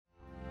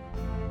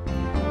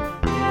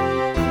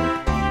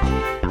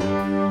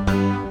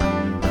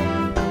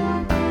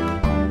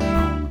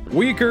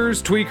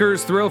Weakers,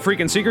 tweakers, thrill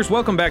freaking seekers,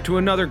 welcome back to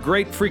another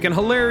great freaking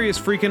hilarious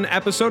freaking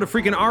episode of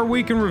freaking Our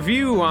Week in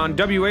Review on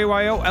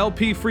WAYO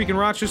LP freaking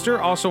Rochester,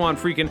 also on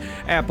freaking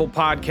Apple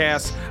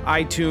Podcasts,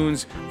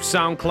 iTunes,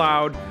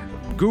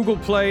 SoundCloud, Google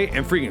Play,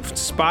 and freaking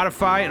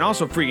Spotify, and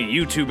also freaking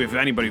YouTube if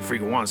anybody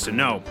freaking wants to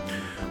know.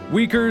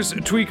 Weakers,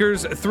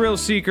 tweakers, thrill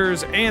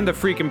seekers, and the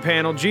freaking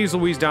panel. Jeez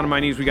Louise, down on my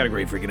knees, we got a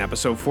great freaking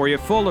episode for you,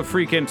 full of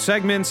freaking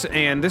segments,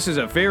 and this is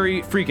a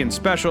very freaking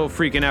special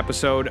freaking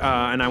episode,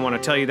 and I want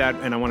to tell you that,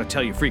 and I want to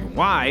tell you freaking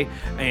why,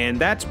 and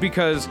that's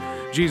because,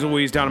 jeez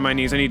Louise, down on my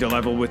knees, I need to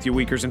level with you,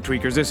 weakers and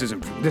tweakers. This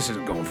isn't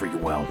going freaking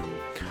well.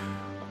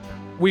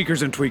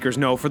 Weakers and tweakers,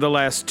 no, for the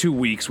last 2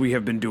 weeks we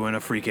have been doing a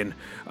freaking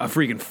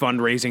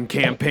fundraising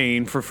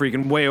campaign for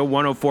freaking WAYO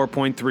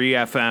 104.3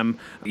 FM.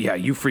 Yeah,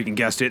 you freaking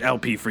guessed it,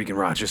 LP freaking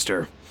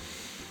Rochester.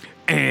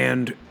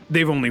 And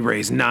they've only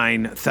raised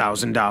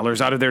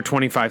 $9,000 out of their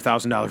 $25,000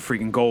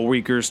 freaking goal.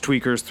 Weakers,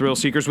 tweakers, thrill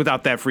seekers,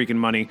 without that freaking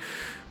money,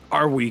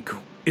 our week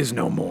is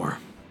no more.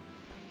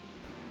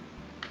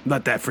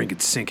 Let that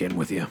freaking sink in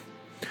with you.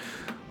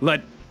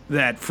 Let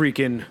that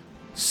freaking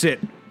sit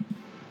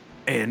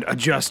and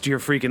adjust your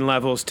freaking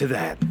levels to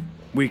that.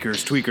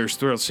 Weakers, tweakers,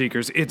 thrill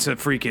seekers, it's a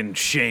freaking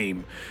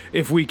shame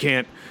if we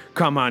can't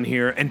come on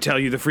here and tell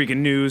you the freaking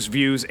news,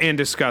 views, and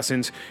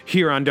discussings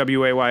here on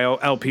WAYO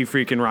LP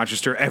freaking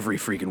Rochester every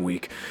freaking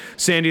week.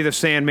 Sandy the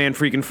Sandman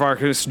freaking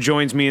Farkas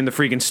joins me in the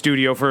freaking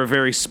studio for a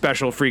very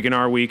special freaking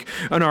Our Week.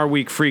 An Our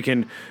Week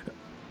freaking,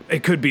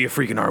 it could be a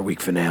freaking Our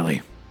Week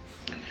finale.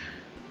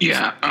 This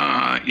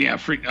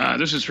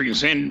is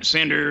freaking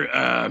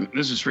Sander.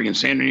 This is freaking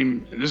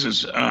Sandman. This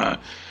is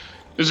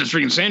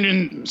freaking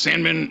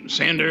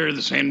Sander,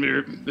 the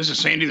Sander. This is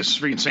Sandy. This is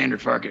freaking Sander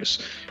Farkas,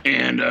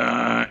 and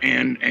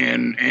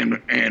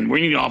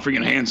we need all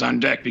freaking hands on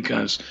deck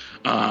because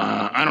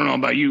I don't know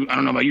about you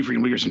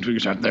freaking weakers and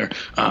tweakers out there,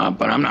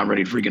 but I'm not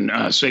ready to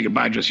freaking say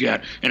goodbye just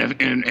yet. And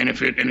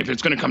if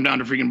it's gonna come down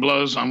to freaking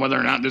blows on whether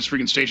or not this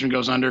freaking station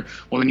goes under,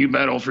 well then you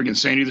bet old freaking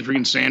Sandy, the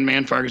freaking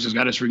Sandman Farkas, has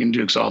got his freaking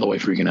dukes all the way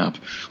freaking up.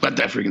 Let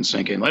that freaking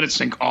sink in. Let it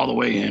sink all the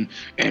way in,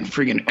 and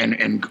freaking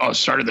and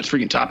start at the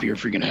freaking top of your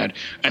freaking head,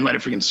 and let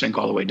it freaking sink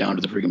all the way down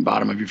to the freaking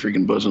bottom of your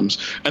freaking bosoms,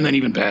 and then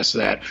even past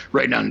that,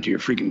 right down into your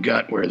freaking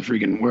gut where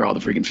all the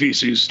freaking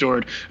feces is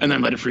stored, and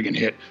then let it freaking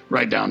hit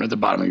right down at the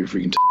bottom of your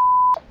freaking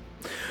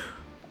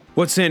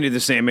What Sandy the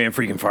Sandman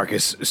freaking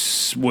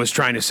Farkas was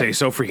trying to say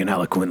so freaking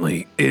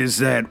eloquently is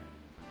that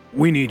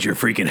we need your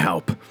freaking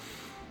help.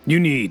 You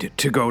need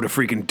to go to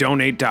freaking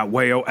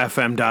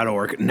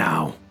donate.wayofm.org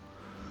now.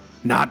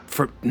 Not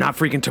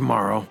freaking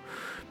tomorrow.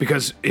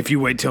 Because if you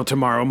wait till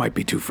tomorrow, it might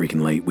be too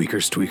freaking late.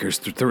 Weakers, tweakers,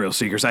 thrill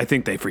seekers. I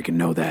think they freaking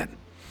know that.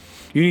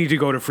 You need to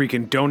go to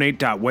freaking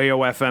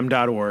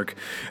donate.wayofm.org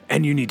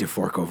and you need to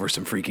fork over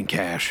some freaking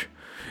cash.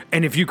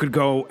 And if you could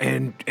go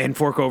and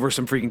fork over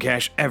some freaking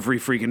cash every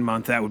freaking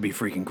month, that would be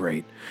freaking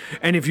great.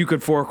 And if you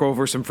could fork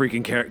over some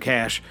freaking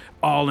cash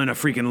all in a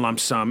freaking lump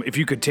sum, if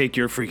you could take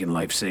your freaking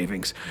life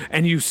savings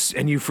and you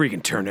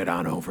freaking turn it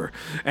on over.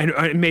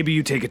 And maybe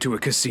you take it to a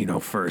casino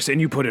first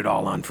and you put it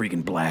all on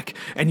freaking black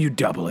and you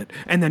double it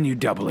and then you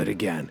double it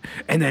again.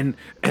 And then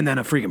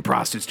a freaking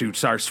prostitute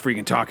starts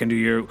freaking talking to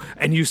you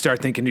and you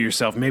start thinking to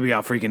yourself, maybe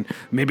I'll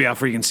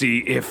freaking see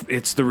if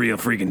it's the real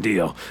freaking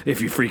deal, if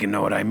you freaking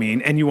know what I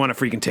mean. And you want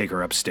to freaking take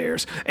her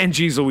upstairs. And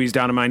geez Louise,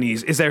 down on my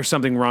knees. Is there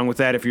something wrong with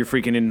that if you're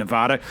freaking in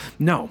Nevada?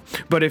 No.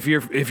 But if you're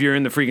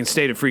in the freaking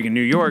state of freaking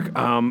New York,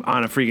 on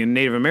a freaking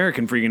Native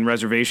American freaking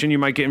reservation, you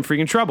might get in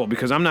freaking trouble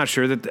because I'm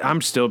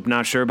still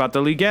not sure about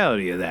the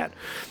legality of that.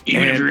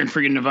 Even if you're in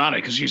freaking Nevada,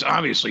 because she's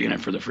obviously in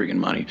it for the freaking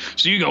money.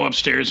 So you go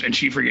upstairs and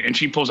she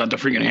pulls out the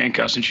freaking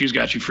handcuffs and she's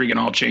got you freaking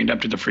all chained up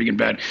to the freaking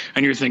bed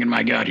and you're thinking,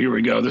 my God, here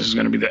we go. This is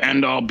going to be the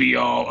end all be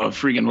all of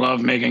freaking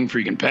love making,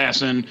 freaking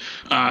passing.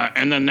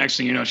 And then next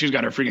thing you know, she's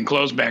got her freaking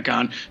clothes back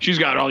on. She's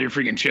got all your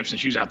freaking chips and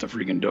she's out the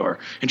freaking door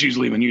and she's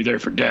leaving you there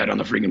for dead on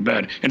the freaking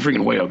bed and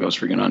freaking WAYO goes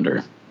freaking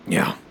under.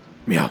 Yeah.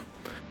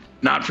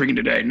 Not freaking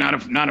today. Not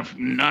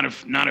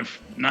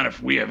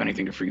if we have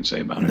anything to freaking say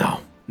about it.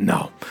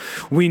 No.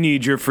 We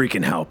need your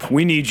freaking help.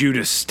 We need you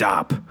to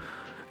stop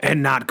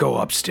and not go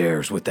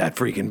upstairs with that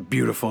freaking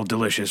beautiful,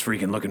 delicious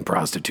freaking looking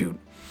prostitute.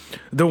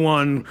 The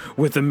one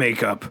with the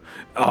makeup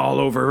all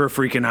over her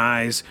freaking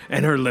eyes,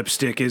 and her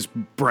lipstick is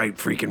bright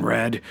freaking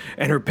red,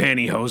 and her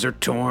pantyhose are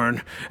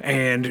torn,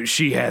 and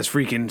she has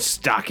freaking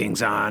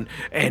stockings on,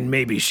 and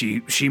maybe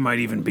she might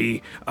even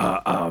be,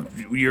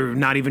 you're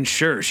not even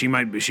sure. She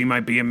might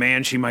be a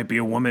man, she might be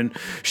a woman,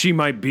 she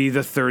might be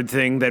the third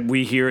thing that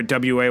we here at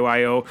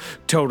WAYO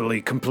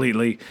totally,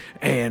 completely,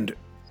 and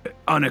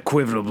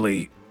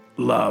unequivocally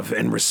love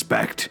and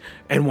respect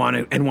and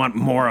want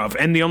more of.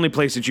 And the only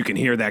place that you can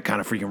hear that kind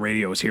of freaking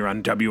radio is here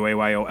on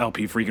WAYO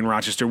LP freaking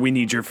Rochester. We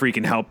need your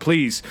freaking help.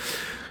 Please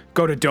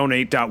go to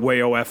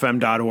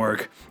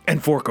donate.wayofm.org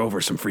and fork over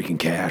some freaking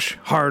cash.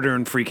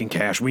 Hard-earned freaking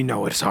cash. We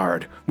know it's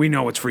hard. We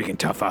know it's freaking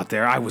tough out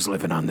there. I was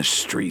living on the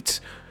streets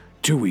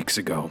 2 weeks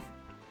ago.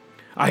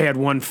 I had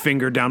one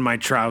finger down my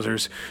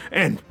trousers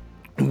and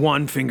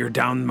one finger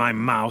down my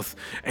mouth,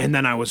 and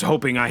then I was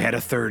hoping I had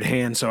a third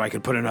hand so I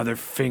could put another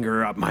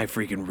finger up my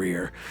freaking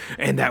rear.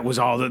 And that was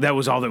all that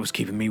was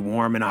keeping me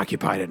warm and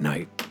occupied at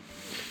night.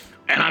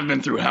 And I've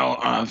been through hell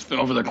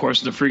over the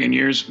course of the freaking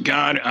years.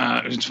 God,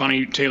 it's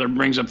funny Taylor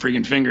brings up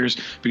freaking fingers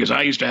because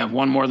I used to have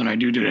one more than I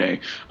do today.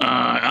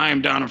 I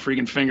am down a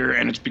freaking finger,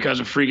 and it's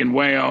because of freaking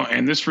Wayo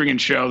and this freaking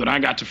show that I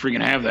got to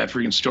freaking have that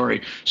freaking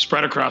story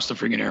spread across the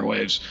freaking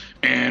airwaves.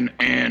 And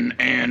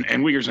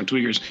Uyghurs and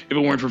Tweakers, if it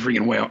weren't for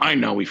freaking Wayo, I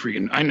know we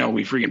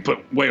freaking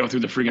put Wayo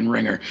through the freaking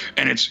ringer.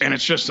 And it's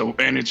just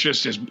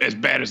as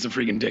bad as the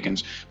freaking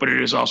Dickens, but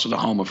it is also the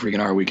home of freaking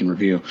Our Week in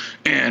Review.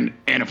 And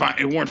if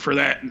it weren't for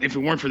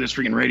this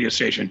freaking radio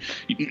station,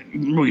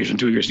 Uyghurs and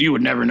Tweakers, you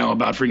would never know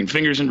about freaking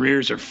fingers and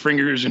rears, or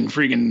fingers and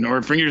freaking,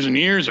 or fingers and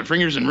ears, or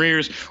fingers and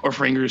rears, or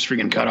fingers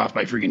freaking cut off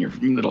by freaking your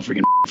little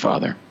freaking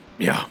father.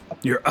 Yeah,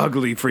 your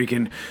ugly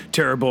freaking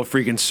terrible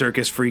freaking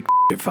circus freak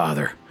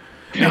father.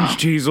 Yeah. And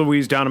geez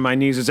Louise, down on my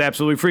knees is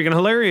absolutely freaking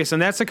hilarious.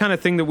 And that's the kind of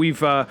thing that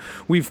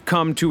we've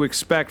come to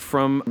expect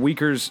from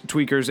Weakers,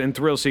 Tweakers, and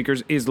Thrill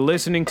Seekers, is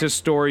listening to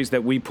stories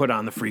that we put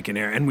on the freaking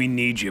air. And we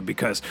need you,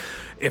 because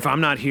if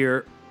I'm not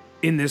here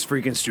in this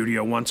freaking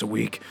studio once a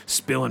week,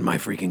 spilling my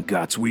freaking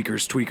guts,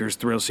 Weakers, Tweakers,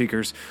 Thrill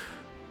Seekers,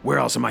 where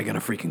else am I gonna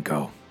freaking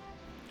go?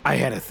 I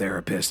had a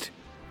therapist,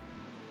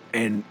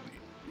 and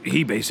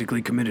he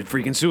basically committed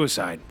freaking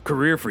suicide,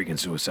 career freaking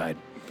suicide.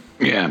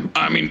 Yeah,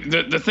 I mean,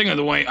 the thing of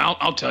the way,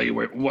 I'll tell you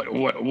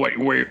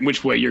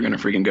which way you're gonna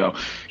freaking go.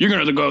 You're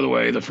gonna go the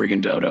way of the freaking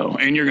dodo,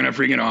 and you're gonna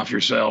freaking off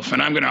yourself,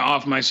 and I'm gonna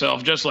off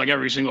myself just like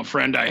every single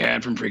friend I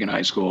had from freaking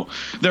high school.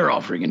 They're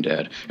all freaking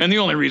dead, and the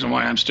only reason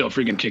why I'm still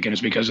freaking kicking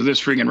is because of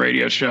this freaking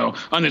radio show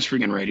on this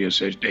freaking radio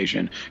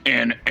station,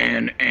 and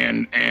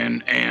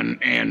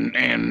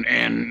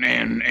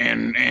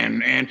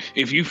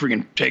if you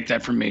freaking take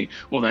that from me,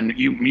 well then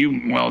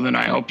then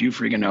I hope you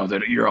freaking know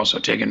that you're also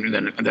taking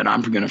that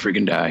I'm gonna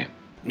freaking die.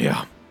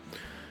 Yeah.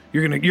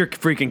 You're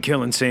freaking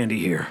killing Sandy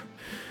here.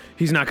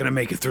 He's not going to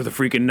make it through the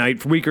freaking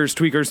night. Weakers,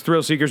 Tweakers,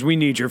 Thrill Seekers, we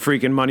need your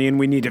freaking money, and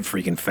we need it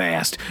freaking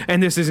fast.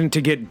 And this isn't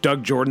to get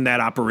Doug Jordan that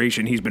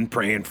operation he's been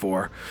praying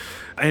for.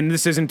 And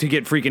this isn't to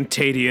get freaking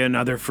Tadia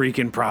another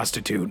freaking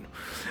prostitute.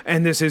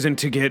 And this isn't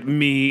to get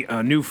me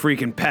a new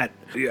freaking pet.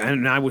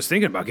 And I was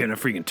thinking about getting a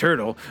freaking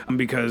turtle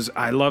because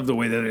I love the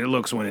way that it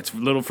looks when its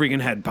little freaking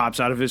head pops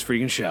out of his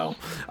freaking shell.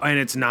 And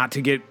it's not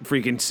to get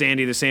freaking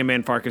Sandy the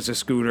Sandman Farkas a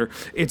scooter.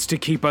 It's to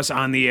keep us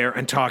on the air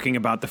and talking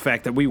about the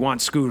fact that we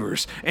want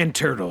scooters and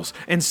turtles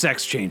and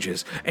sex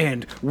changes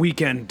and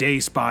weekend day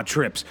spa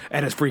trips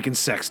at a freaking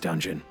sex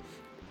dungeon.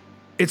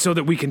 It's so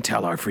that we can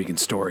tell our freaking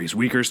stories,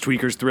 Weakers,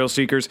 Tweakers, Thrill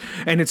Seekers,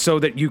 and it's so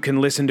that you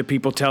can listen to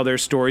people tell their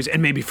stories and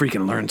maybe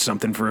freaking learn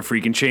something for a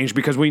freaking change,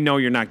 because we know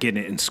you're not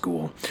getting it in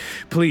school.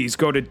 Please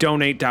go to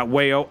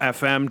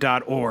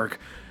donate.wayofm.org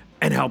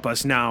and help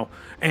us now.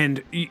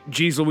 And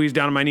geez Louise,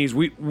 down on my knees,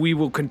 we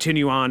will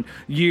continue on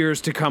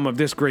years to come of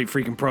this great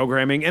freaking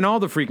programming and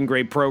all the freaking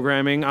great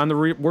programming on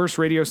the worst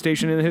radio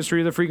station in the history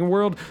of the freaking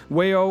world,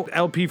 Wayo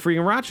LP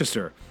freaking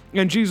Rochester.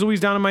 And geez Louise,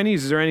 down on my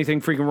knees, is there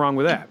anything freaking wrong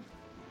with that?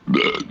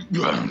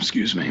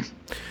 Excuse me.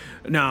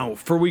 Now,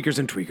 for Weakers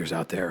and Tweakers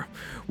out there,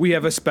 we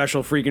have a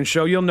special freaking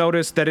show. You'll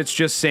notice that it's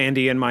just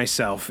Sandy and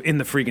myself in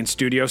the freaking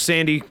studio.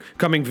 Sandy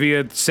coming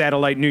via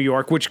satellite New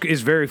York, which is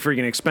very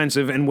freaking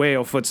expensive, and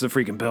Wayo foots the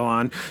freaking bill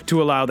on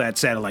to allow that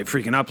satellite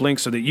freaking uplink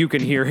so that you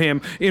can hear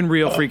him in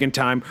real freaking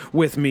time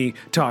with me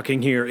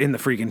talking here in the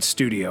freaking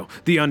studio,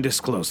 the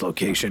undisclosed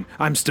location.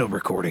 I'm still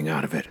recording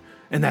out of it,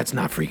 and that's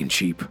not freaking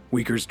cheap.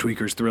 Weakers,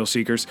 Tweakers, Thrill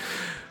Seekers.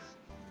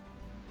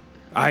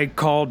 I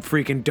called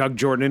freaking Doug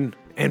Jordan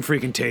and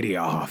freaking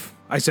Tadia off.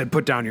 I said,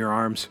 put down your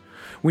arms.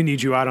 We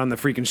need you out on the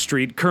freaking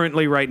street.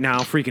 Currently, right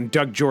now, freaking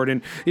Doug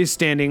Jordan is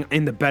standing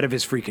in the bed of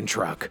his freaking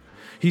truck.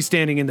 He's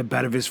standing in the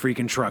bed of his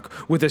freaking truck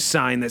with a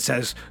sign that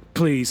says,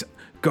 please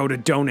go to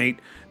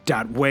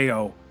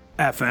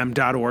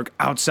donate.wayofm.org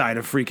outside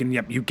of freaking,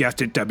 yep, you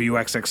guessed it,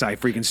 WXXI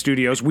freaking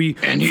studios. We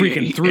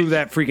freaking threw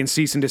that freaking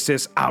cease and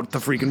desist out the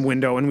freaking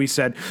window, and we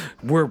said,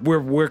 we're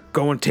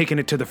going, taking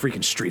it to the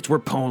freaking streets. We're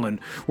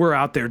Poland. We're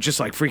out there just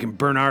like freaking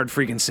Bernard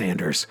freaking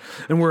Sanders.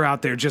 And we're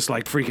out there just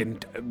like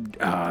freaking,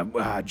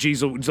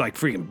 Jesus, like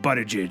freaking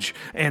Buttigieg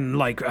and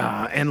like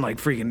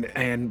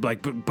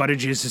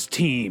Buttigieg's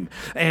team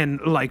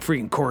and like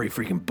freaking Cory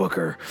freaking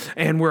Booker.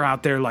 And we're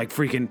out there like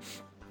freaking,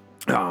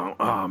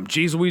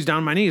 geez Louise, down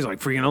on my knees, like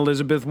freaking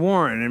Elizabeth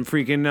Warren and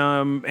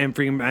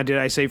freaking, did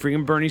I say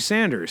freaking Bernie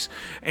Sanders?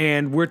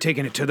 And we're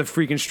taking it to the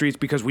freaking streets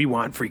because we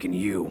want freaking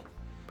you.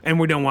 And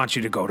we don't want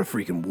you to go to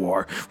freaking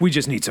war. We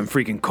just need some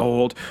freaking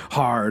cold,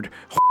 hard,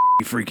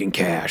 freaking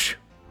cash.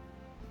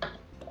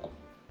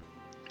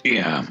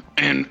 Yeah,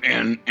 and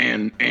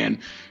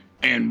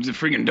And the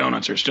freaking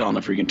donuts are still on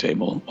the freaking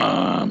table.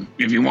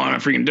 If you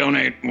want to freaking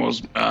donate,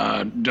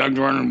 Doug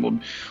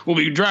Jordan will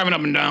be driving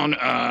up and down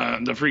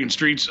the freaking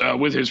streets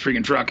with his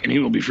freaking truck, and he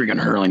will be freaking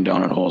hurling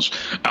donut holes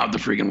out the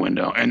freaking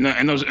window. And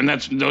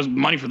those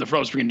money for those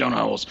freaking donut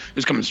holes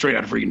is coming straight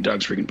out of freaking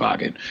Doug's freaking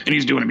pocket. And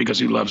he's doing it because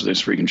he loves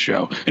this freaking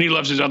show, and he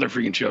loves his other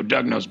freaking show.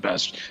 Doug Knows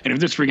Best. And if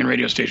this freaking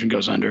radio station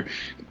goes under,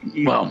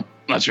 well,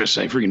 let's just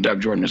say freaking Doug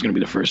Jordan is going to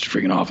be the first to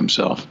freaking off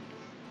himself.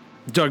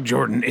 Doug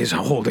Jordan is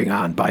holding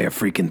on by a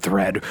freaking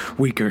thread.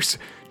 Weakers,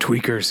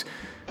 tweakers,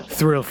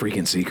 thrill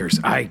freaking seekers.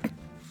 I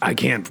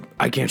can't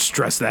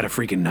stress that a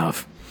freaking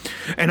enough.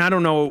 And I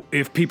don't know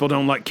if people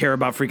don't care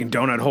about freaking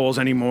donut holes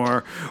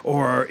anymore,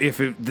 or if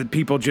the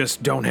people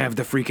just don't have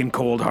the freaking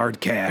cold hard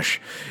cash.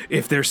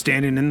 If they're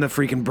standing in the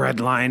freaking bread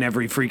line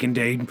every freaking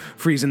day,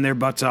 freezing their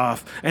butts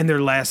off, and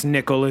their last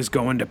nickel is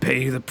going to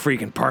pay the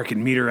freaking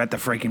parking meter at the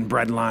freaking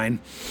bread line.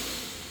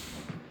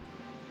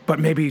 But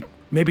maybe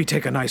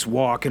take a nice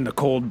walk in the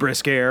cold,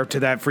 brisk air to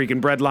that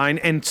freaking bread line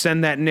and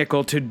send that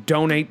nickel to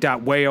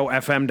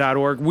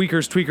donate.wayofm.org.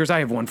 Weakers, tweakers, I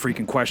have one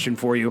freaking question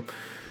for you.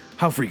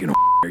 How freaking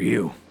are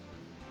you?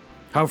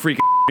 How freaking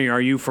are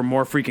you for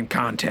more freaking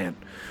content?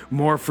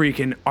 More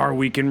freaking Our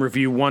Week in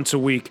Review once a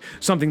week.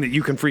 Something that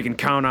you can freaking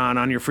count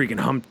on your freaking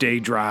hump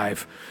day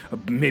drive.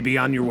 Maybe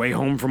on your way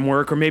home from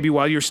work, or maybe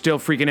while you're still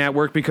freaking at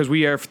work, because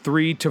we are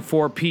 3 to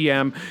 4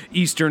 p.m.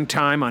 Eastern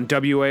Time on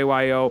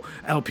WAYO,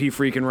 LP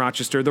freaking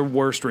Rochester, the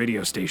worst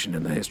radio station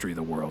in the history of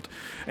the world.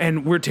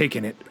 And we're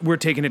taking it. We're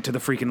taking it to the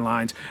freaking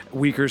lines.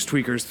 Weakers,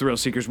 tweakers, thrill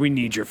seekers, we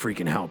need your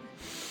freaking help.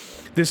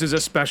 This is a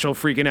special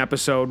freaking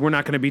episode. We're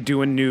not going to be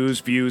doing news,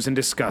 views, and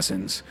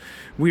discussings.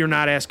 We are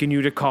not asking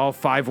you to call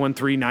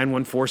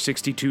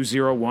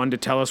 513-914-6201 to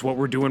tell us what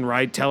we're doing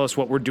right, tell us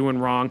what we're doing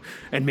wrong,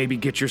 and maybe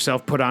get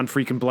yourself put on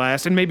freaking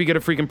blast, and maybe get a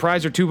freaking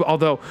prize or two,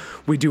 although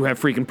we do have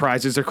freaking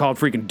prizes. They're called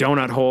freaking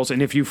donut holes,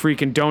 and if you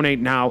freaking donate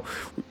now,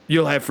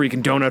 you'll have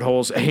freaking donut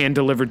holes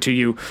hand-delivered to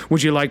you.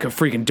 Would you like a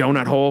freaking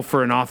donut hole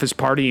for an office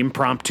party,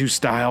 impromptu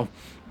style?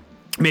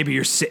 Maybe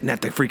you're sitting at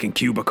the freaking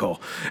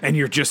cubicle and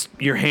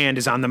your hand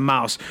is on the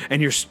mouse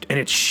and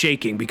it's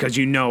shaking because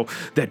you know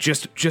that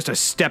just a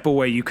step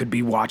away you could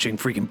be watching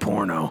freaking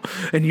porno,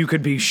 and you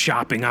could be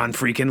shopping on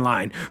freaking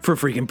line for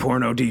freaking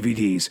porno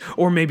DVDs,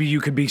 or maybe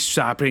you could be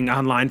shopping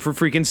online for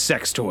freaking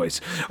sex toys,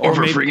 or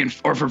for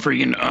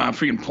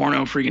freaking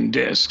porno freaking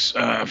discs,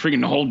 freaking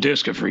the whole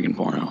disc of freaking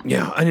porno.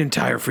 Yeah, an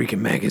entire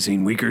freaking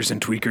magazine, Weakers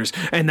and Tweakers,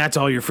 and that's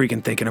all you're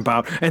freaking thinking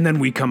about. And then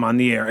we come on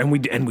the air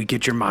and we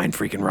get your mind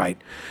freaking right.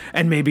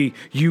 And maybe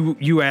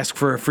you ask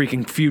for a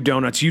freaking few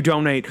donuts. You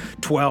donate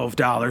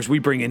 $12. We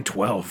bring in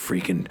 12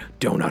 freaking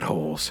donut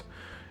holes.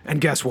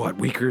 And guess what?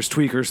 Weakers,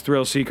 tweakers,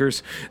 thrill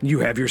seekers, you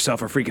have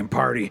yourself a freaking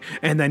party.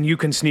 And then you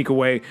can sneak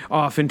away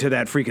off into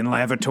that freaking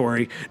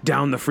lavatory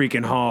down the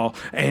freaking hall,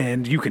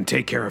 and you can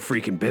take care of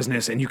freaking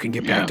business, and you can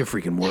get back to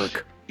freaking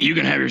work. You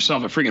can have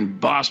yourself a freaking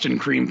Boston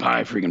cream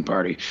pie freaking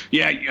party.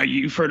 Yeah,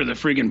 you've heard of the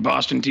freaking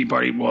Boston Tea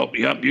Party. Well,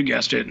 yep, you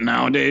guessed it.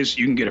 Nowadays,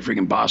 you can get a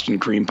freaking Boston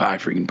cream pie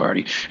freaking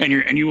party,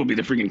 and you will be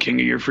the freaking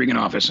king of your freaking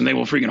office, and they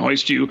will freaking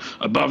hoist you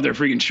above their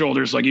freaking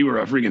shoulders like you were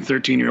a freaking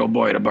 13-year-old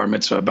boy at a bar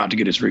mitzvah about to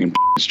get his freaking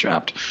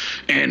chopped,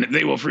 and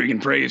they will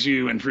freaking praise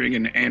you and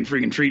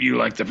freaking treat you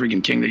like the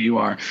freaking king that you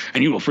are,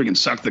 and you will freaking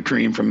suck the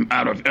cream from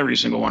out of every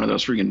single one of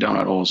those freaking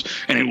donut holes,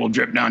 and it will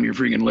drip down your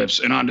freaking lips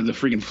and onto the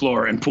freaking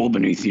floor and pool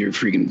beneath your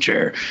freaking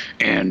chair.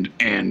 And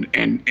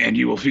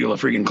you will feel a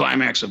freaking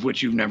climax of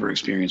which you've never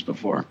experienced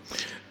before.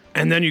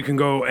 And then you can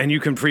go and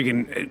you can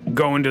freaking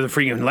go into the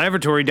freaking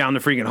lavatory down the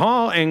freaking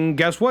hall, and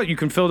guess what? You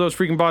can fill those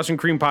freaking Boston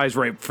cream pies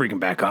right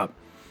freaking back up.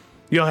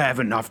 You'll have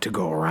enough to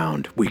go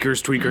around.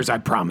 Weakers, tweakers, I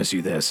promise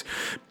you this.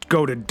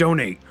 Go to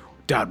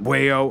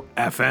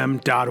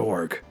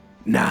donate.wayofm.org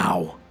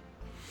now.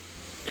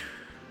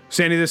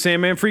 Sandy the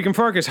Sandman freaking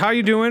Farkas, how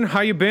you doing?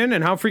 How you been?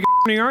 And how freaking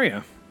are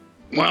you?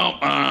 Well,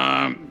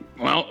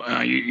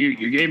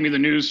 you gave me the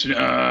news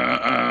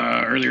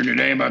earlier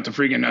today about the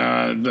freaking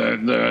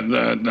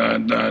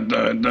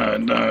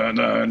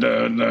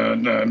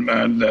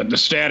the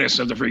status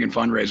of the freaking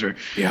fundraiser.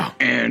 Yeah.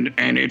 And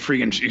it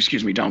freaking,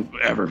 excuse me, don't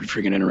ever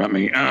freaking interrupt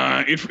me.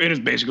 It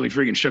has basically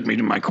freaking shook me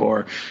to my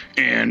core,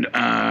 and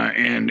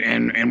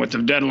with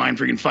the deadline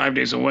freaking 5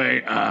 days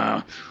away.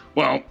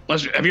 Well,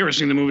 have you ever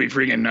seen the movie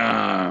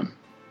freaking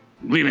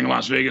Leaving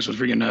Las Vegas with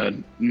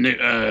freaking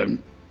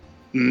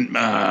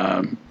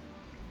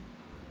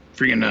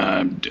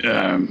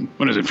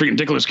what is it? Freaking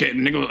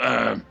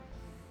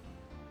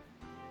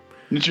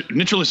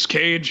Nicolas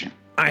Cage.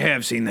 I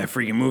have seen that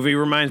freaking movie.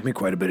 Reminds me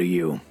quite a bit of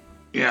you.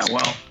 Yeah,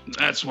 well,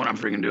 that's what I'm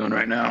freaking doing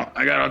right now.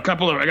 I got a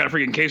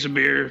freaking case of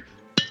beer,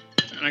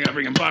 and I got a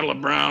freaking bottle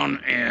of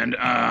Brown, and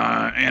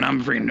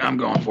I'm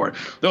going for it.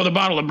 Though the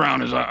bottle of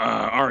Brown is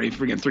already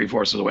freaking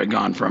 3/4 of the way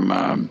gone from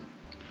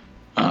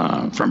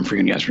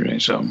freaking yesterday.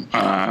 So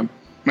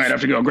might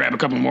have to go grab a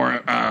couple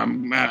more.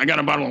 I got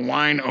a bottle of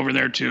wine over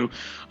there too,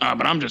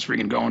 but I'm just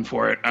freaking going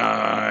for it.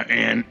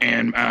 And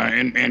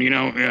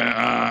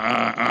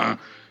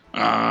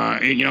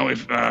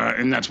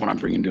that's what I'm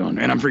freaking doing.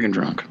 And I'm freaking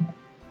drunk.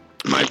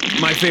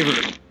 My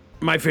favorite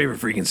My favorite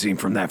freaking scene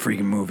from that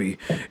freaking movie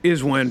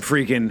is when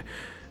freaking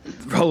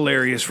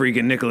hilarious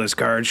freaking Nicolas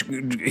Cage,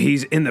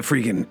 he's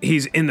gambling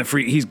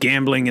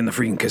in the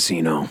freaking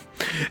casino,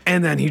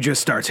 and then he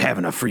just starts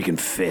having a freaking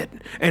fit,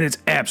 and it's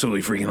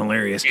absolutely freaking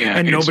hilarious,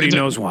 and nobody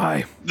knows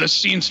why. The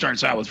scene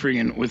starts out with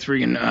Nicolas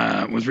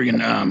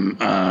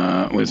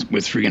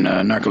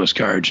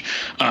Cage,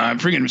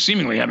 freaking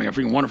seemingly having a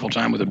freaking wonderful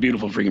time with a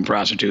beautiful freaking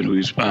prostitute who he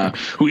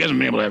hasn't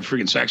been able to have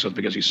freaking sex with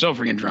because he's so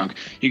freaking drunk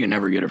he can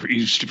never get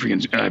he's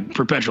freaking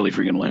perpetually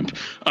freaking limp.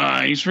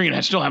 He's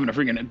freaking still having a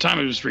freaking time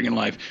of his freaking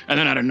life. And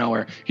then out of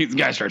nowhere, the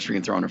guy starts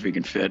freaking throwing a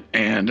freaking fit,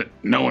 and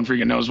no one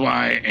freaking knows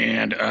why.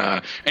 And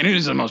it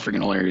is the most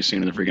freaking hilarious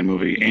scene of the freaking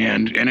movie.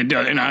 And it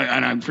does. And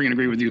I freaking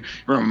agree with you. It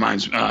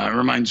reminds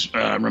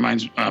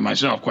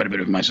myself quite a bit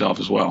of myself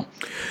as well.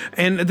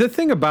 And the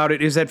thing about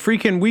it is that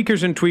freaking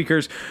Weakers and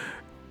Tweakers,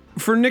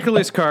 for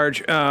Nicolas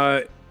Cage,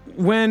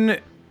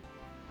 when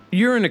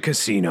you're in a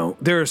casino,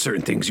 there are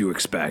certain things you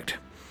expect.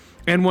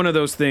 And one of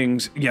those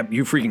things, yep,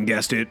 you freaking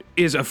guessed it,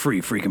 is a free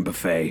freaking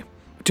buffet.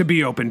 To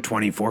be open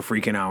 24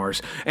 freaking hours.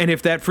 And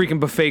if that freaking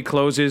buffet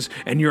closes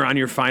and you're on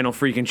your final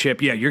freaking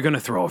chip, yeah, you're going to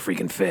throw a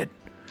freaking fit.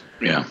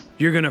 Yeah.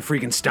 You're going to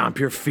freaking stomp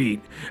your feet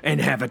and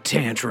have a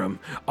tantrum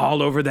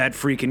all over that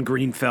freaking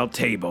green felt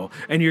table.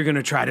 And you're going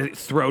to try to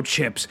throw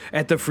chips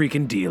at the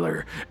freaking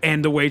dealer.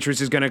 And the waitress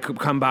is going to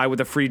come by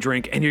with a free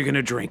drink and you're going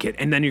to drink it.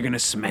 And then you're going to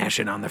smash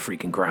it on the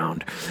freaking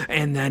ground.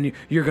 And then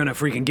you're going to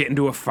freaking get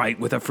into a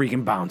fight with a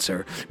freaking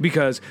bouncer.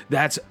 Because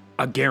that's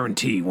a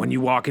guarantee when you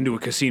walk into a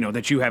casino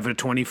that you have a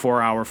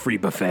 24-hour free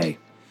buffet.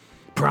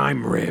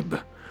 Prime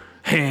rib,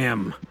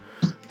 ham.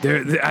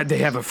 They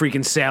have a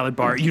freaking salad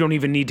bar. You don't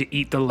even need to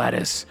eat the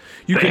lettuce.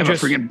 They have a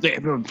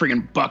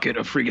freaking bucket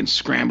of freaking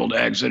scrambled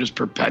eggs that is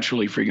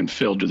perpetually freaking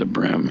filled to the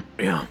brim.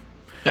 Yeah.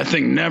 That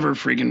thing never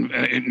freaking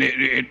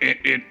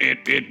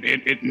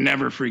it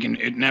never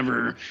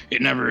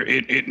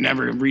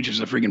reaches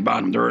the freaking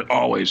bottom. There are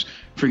always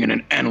freaking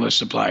an endless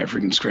supply of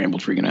freaking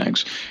scrambled freaking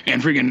eggs.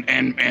 And freaking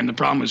and the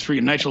problem is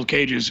freaking Nicolas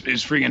Cage is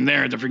freaking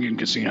there at the freaking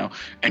casino.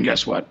 And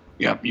guess what?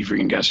 Yep, you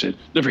freaking guessed it.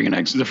 The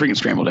freaking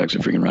scrambled eggs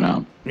have freaking run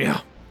out.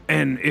 Yeah.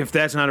 And if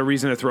that's not a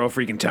reason to throw a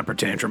freaking temper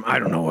tantrum, I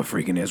don't know what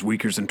freaking is.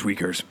 Weakers and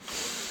Tweakers.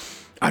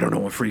 I don't know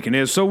what freaking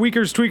is. So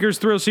Weakers, Tweakers,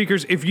 Thrill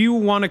Seekers, if you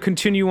want to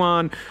continue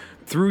on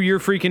through your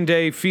freaking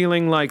day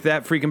feeling like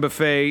that freaking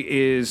buffet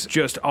is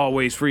just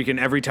always freaking,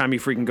 every time you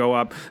freaking go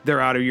up,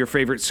 they're out of your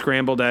favorite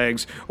scrambled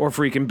eggs or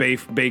freaking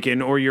bacon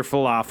or your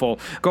falafel,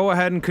 go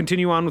ahead and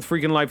continue on with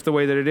freaking life the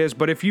way that it is.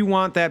 But if you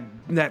want that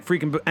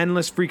freaking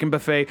endless freaking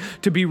buffet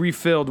to be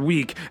refilled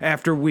week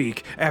after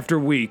week after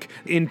week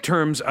in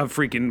terms of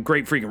freaking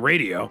great freaking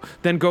radio,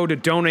 then go to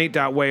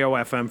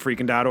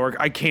donate.wayofm.org.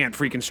 I can't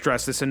freaking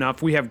stress this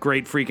enough. We have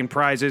great freaking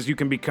prizes. You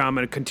can become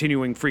a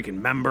continuing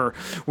freaking member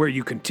where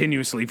you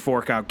continuously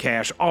fork out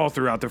cash all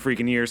throughout the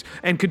freaking years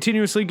and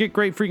continuously get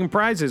great freaking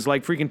prizes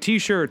like freaking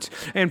t-shirts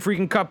and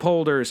freaking cup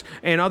holders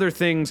and other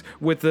things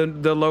with the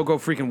logo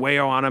freaking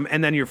Wayo on them.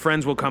 And then your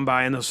friends will come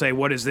by and they'll say,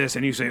 what is this?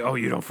 And you say, oh,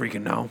 you don't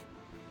freaking know.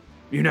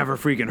 You never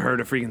freaking heard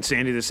of freaking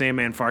Sandy the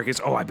Sandman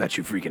Farkas? Oh, I bet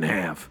you freaking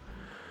have.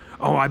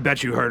 Oh, I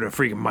bet you heard of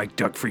freaking Mike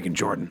Duck freaking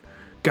Jordan.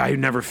 Guy who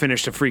never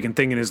finished a freaking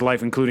thing in his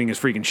life, including his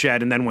freaking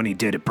shed, and then when he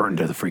did, it burned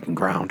to the freaking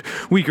ground.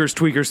 Weakers,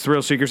 Tweakers,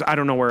 Thrill Seekers, I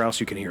don't know where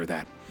else you can hear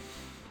that.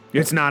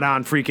 It's not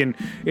on freaking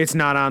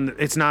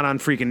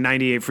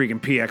 98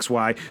 freaking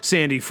PXY.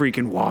 Sandy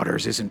freaking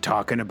Waters isn't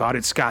talking about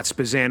it. Scott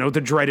Spezzano,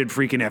 the dreaded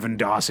freaking Evan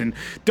Dawson,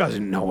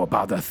 doesn't know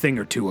about a thing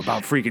or two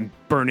about freaking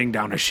burning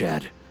down a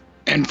shed.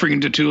 And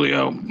freaking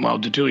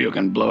Tertulio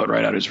can blow it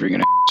right out his freaking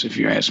ass, if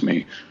you ask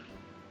me.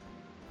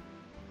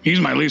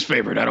 He's my least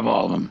favorite out of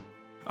all of them.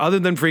 Other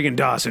than freaking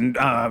Dawson.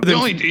 Other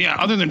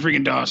than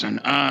freaking Dawson.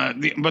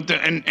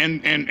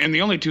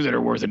 The only two that are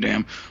worth a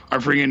damn are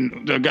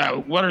freaking the guy.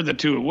 What are the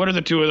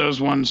two of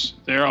those ones?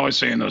 They're always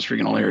saying those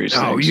freaking hilarious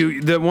things.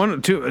 You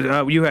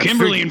have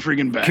Kimberly and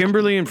freaking Beck.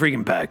 Kimberly and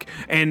freaking Beck.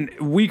 And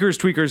Weakers,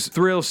 Tweakers,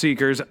 Thrill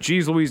Seekers.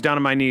 Jeez Louise, down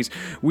on my knees.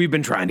 We've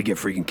been trying to get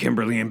freaking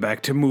Kimberly and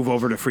Beck to move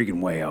over to freaking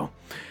Wayo.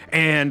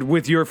 And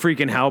with your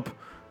freaking help,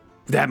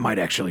 that might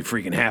actually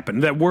freaking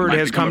happen. That word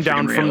has come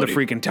down from the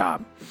freaking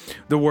top.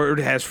 The word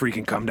has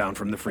freaking come down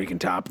from the freaking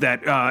top.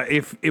 That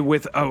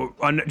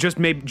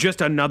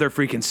just another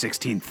freaking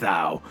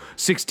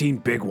 16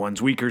 big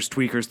ones. Weakers,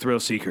 Tweakers, Thrill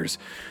Seekers.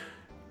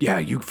 Yeah,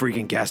 you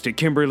freaking guessed it.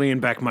 Kimberly and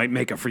Beck might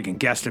make a freaking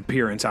guest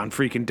appearance on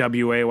freaking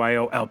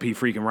WAYO LP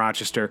freaking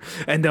Rochester,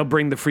 and they'll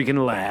bring the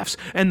freaking laughs,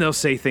 and they'll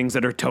say things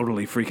that are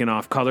totally freaking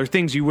off color,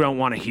 things you don't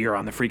want to hear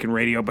on the freaking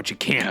radio, but you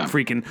can't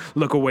freaking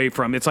look away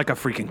from. It's like a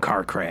freaking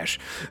car crash.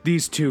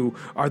 These two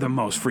are the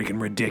most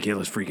freaking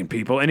ridiculous freaking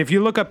people, and if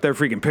you look up their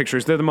freaking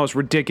pictures, they're the most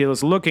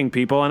ridiculous looking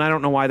people, and I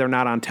don't know why they're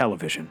not on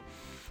television.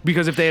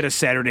 Because if they had a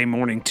Saturday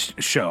morning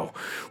show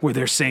where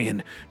they're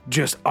saying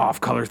just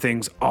off-color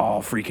things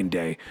all freaking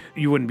day,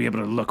 you wouldn't be able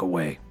to look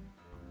away.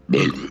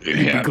 You'd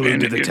be glued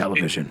to the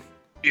television.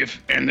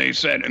 And they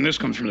said, and this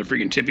comes from the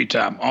freaking tippy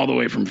top, all the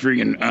way from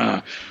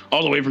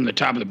the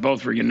top of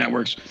both freaking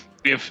networks.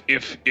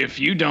 if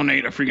you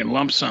donate a freaking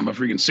lump sum of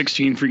freaking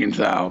 16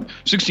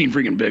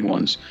 freaking big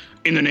ones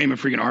in the name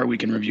of freaking Our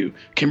Week in Review,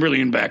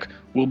 Kimberly and Beck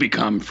will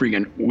become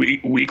freaking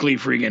weekly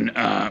freaking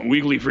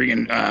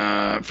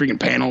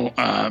panel.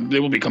 They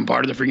will become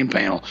part of the freaking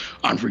panel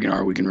on freaking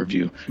Our Week in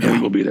Review, and we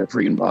will be their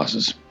freaking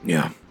bosses.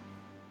 Yeah.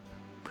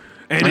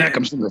 And that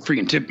comes from the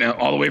freaking tip,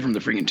 all the way from the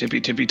freaking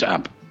tippy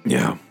top.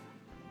 Yeah.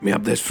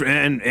 Yep,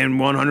 and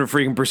 100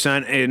 freaking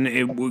percent,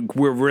 and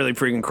we're really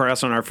freaking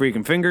crossing our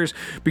freaking fingers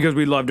because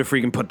we'd love to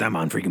freaking put them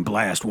on freaking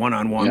blast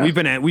one-on-one.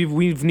 Yeah.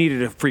 We've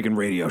needed a freaking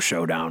radio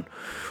showdown.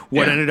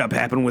 What ended up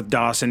happening with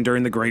Dawson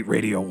during the Great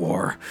Radio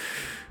War,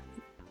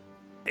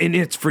 in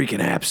its freaking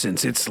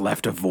absence, it's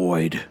left a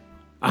void.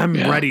 I'm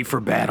ready for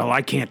battle.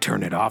 I can't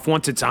turn it off.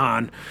 Once it's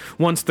on,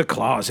 once the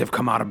claws have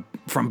come out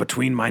from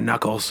between my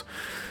knuckles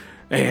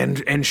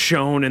and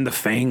shown in the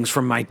fangs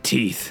from my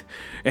teeth,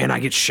 and I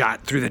get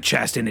shot through the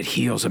chest and it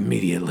heals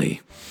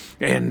immediately.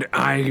 And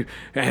my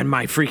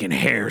freaking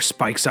hair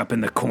spikes up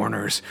in the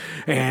corners,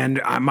 and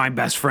my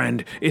best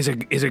friend is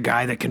a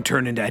guy that can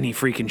turn into any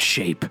freaking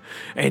shape,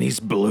 and he's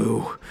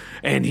blue,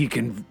 and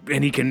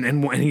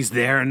he's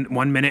there in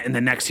 1 minute and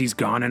the next he's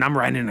gone. And I'm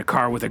riding in a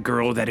car with a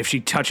girl that if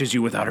she touches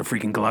you without her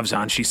freaking gloves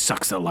on, she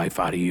sucks the life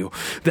out of you.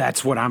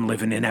 That's what I'm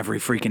living in every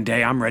freaking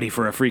day. I'm ready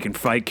for a freaking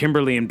fight.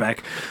 Kimberly and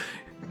Beck,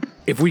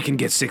 if we can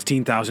get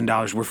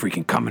 $16,000, we're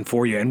freaking coming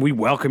for you. And we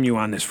welcome you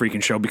on this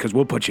freaking show because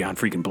we'll put you on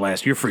freaking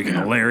blast. You're freaking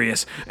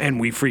hilarious, and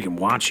we freaking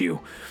want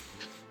you.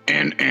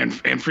 And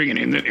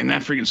freaking in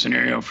that freaking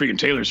scenario, freaking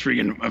Taylor's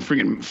freaking a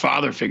freaking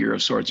father figure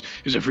of sorts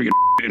is a freaking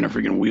in a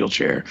freaking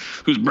wheelchair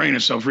whose brain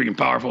is so freaking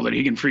powerful that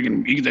he can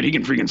freaking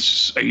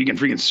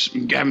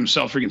have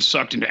himself freaking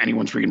sucked into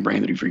anyone's freaking brain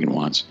that he freaking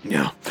wants.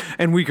 Yeah.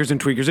 And Weakers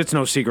and Tweakers, it's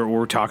no secret what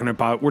we're talking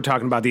about. We're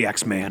talking about the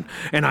X-Man,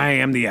 and I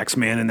am the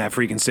X-Man in that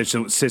freaking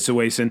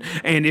situation.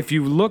 And if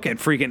you look at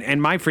freaking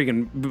and my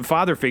freaking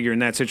father figure in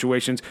that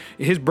situation,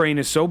 his brain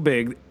is so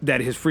big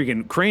that his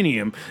freaking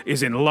cranium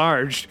is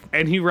enlarged,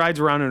 and he rides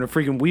around in a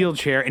freaking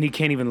wheelchair, and he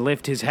can't even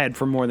lift his head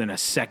for more than a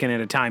second at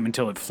a time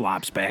until it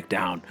flops back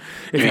down.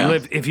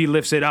 If he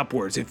lifts it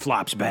upwards, it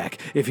flops back.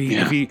 If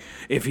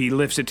he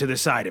lifts it to the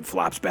side, it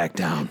flops back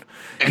down.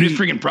 And his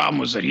freaking problem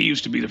was that he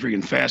used to be the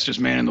freaking fastest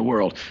man in the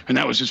world, and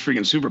that was his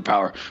freaking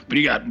superpower.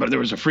 But there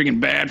was a freaking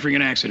bad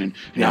freaking accident,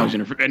 and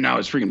now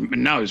his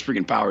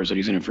freaking power is that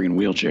he's in a freaking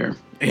wheelchair.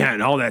 Yeah,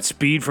 and all that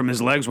speed from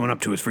his legs went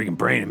up to his freaking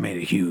brain and made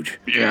it huge.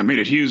 Yeah, it made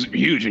it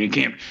huge, and he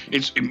can't.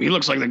 He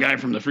looks like the guy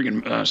from the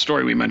freaking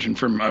story we mentioned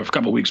from a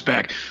couple weeks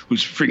back,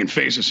 whose freaking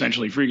face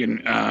essentially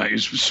freaking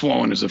is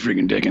swollen as the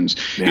freaking Dickens.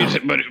 Yeah.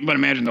 But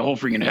imagine the whole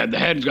freaking head. The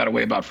head's got to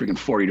weigh about freaking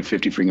 40 to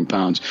 50 freaking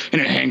pounds, and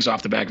it hangs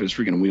off the back of his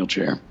freaking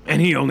wheelchair.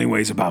 And he only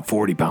weighs about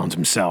 40 pounds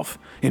himself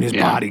in his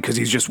body because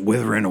he's just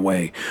withering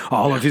away.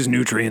 All of his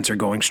nutrients are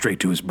going straight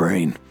to his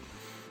brain.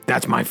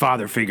 That's my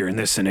father figure in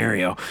this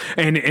scenario.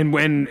 And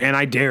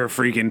I dare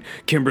freaking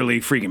Kimberly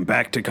freaking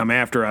Beck to come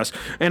after us.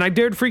 And I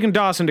dared freaking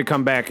Dawson to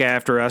come back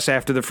after us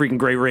after the freaking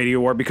Great Radio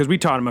War because we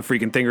taught him a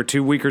freaking thing or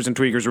two. Weakers and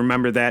Tweakers,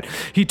 remember that.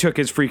 He took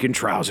his freaking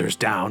trousers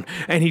down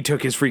and he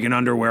took his freaking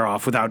underwear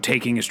off without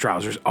taking his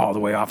trousers all the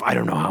way off. I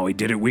don't know how he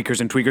did it,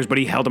 Weakers and Tweakers, but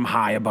he held them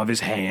high above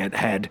his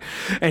head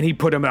and he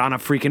put them on a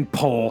freaking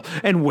pole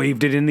and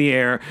waved it in the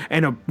air,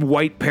 and a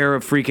white pair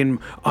of freaking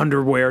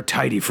underwear,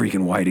 tidy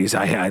freaking whiteys.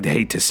 I'd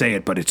hate to say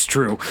it, but it's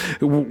true.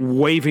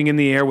 Waving in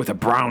the air with a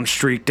brown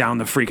streak down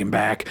the freaking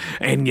back.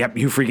 And yep,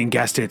 you freaking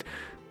guessed it,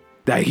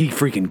 that he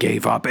freaking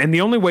gave up. And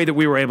the only way that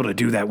we were able to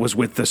do that was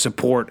with the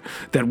support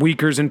that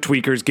Weakers and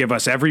Tweakers give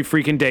us every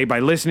freaking day by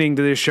listening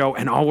to this show.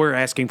 And all we're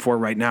asking for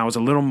right now is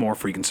a little more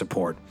freaking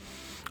support.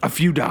 A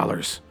few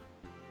dollars.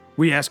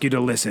 We ask you to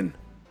listen.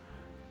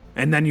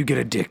 And then you get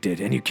addicted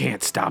and you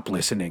can't stop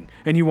listening.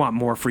 And you want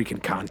more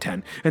freaking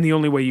content. And the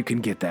only way you can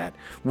get that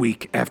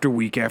week after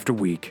week after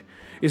week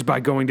is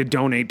by going to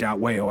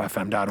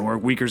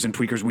donate.wayofm.org. Weakers and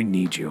Tweakers, we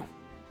need you.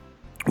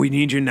 We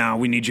need you now.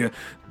 We need you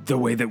the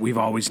way that we've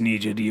always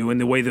needed you and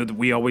the way that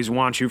we always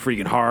want you,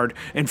 freaking hard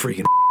and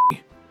freaking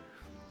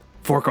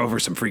fork over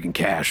some freaking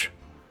cash.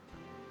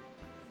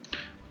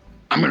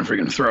 I'm going to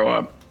freaking throw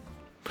up.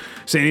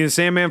 Sandy the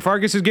Sandman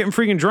Farkas is getting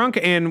freaking drunk,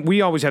 and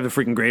we always have the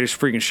freaking greatest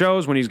freaking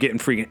shows when he's getting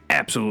freaking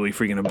absolutely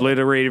freaking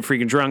obliterated,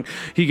 freaking drunk.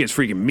 He gets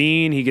freaking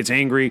mean, he gets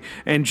angry,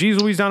 and geez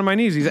Louise, down on my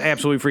knees, he's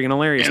absolutely freaking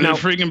hilarious. And the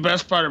freaking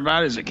best part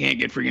about it is I can't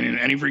get freaking in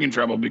any freaking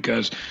trouble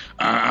because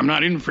I'm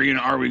not in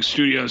freaking Our Week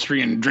Studios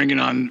freaking drinking.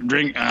 I'm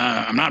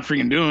not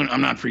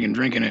freaking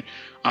drinking it,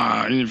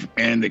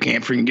 and they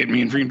can't freaking get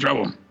me in freaking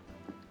trouble.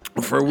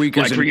 For a week,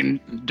 like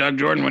freaking Doug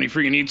Jordan when he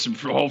freaking eats a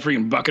whole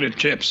freaking bucket of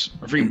chips,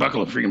 or freaking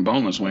bucket of freaking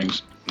boneless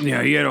wings.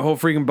 Yeah, he had a whole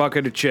freaking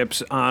bucket of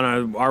chips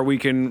on Our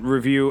Week in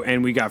Review,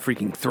 and we got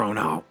freaking thrown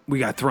out. We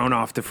got thrown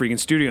off the freaking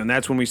studio, and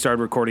that's when we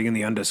started recording in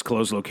the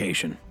undisclosed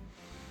location.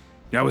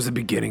 That was the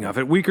beginning of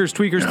it. Weakers,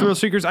 Tweakers, Thrill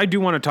Seekers, I do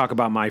want to talk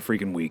about my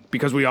freaking week,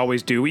 because we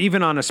always do,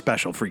 even on a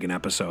special freaking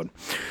episode.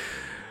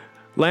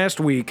 Last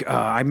week,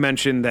 I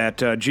mentioned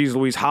that, geez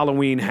Louise,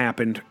 Halloween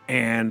happened,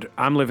 and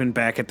I'm living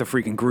back at the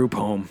freaking group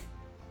home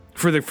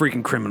for the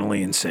freaking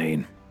criminally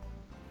insane.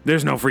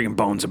 There's no freaking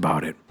bones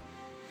about it.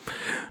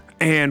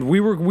 And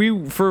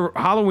we for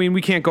Halloween,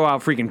 we can't go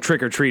out freaking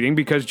trick-or-treating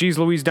because, geez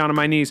Louise, down on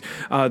my knees,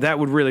 that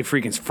would really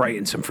freaking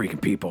frighten some freaking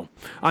people.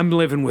 I'm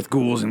living with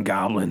ghouls and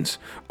goblins.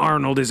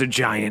 Arnold is a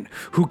giant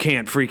who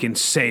can't freaking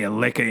say a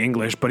lick of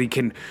English, but he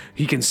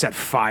can set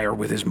fire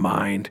with his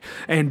mind.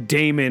 And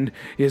Damon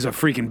is a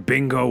freaking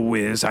bingo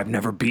whiz. I've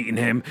never beaten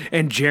him.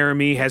 And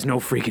Jeremy has no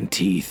freaking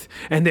teeth.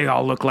 And they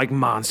all look like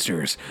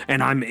monsters.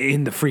 And I'm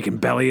in the freaking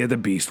belly of the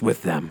beast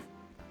with them.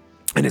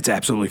 And it's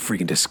absolutely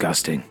freaking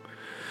disgusting.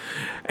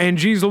 And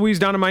geez Louise,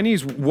 down on my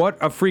knees, what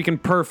a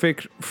freaking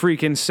perfect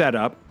freaking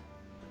setup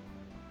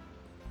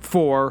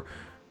for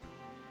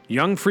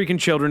young freaking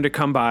children to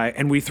come by,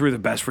 and we threw the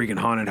best freaking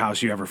haunted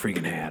house you ever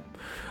freaking had.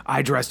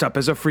 I dressed up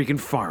as a freaking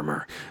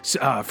farmer.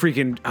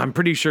 I'm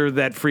pretty sure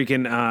that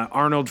freaking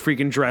Arnold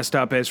freaking dressed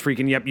up as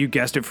freaking, yep, you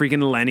guessed it,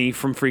 freaking Lenny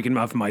from freaking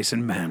Of Mice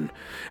and Men.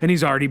 And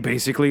he's already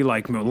basically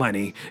like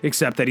Lenny,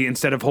 except that he,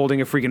 instead of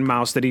holding a freaking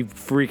mouse that he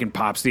freaking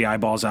pops the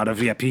eyeballs out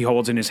of, yep, he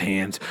holds in his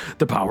hands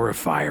the power of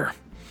fire.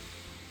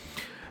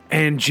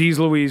 And geez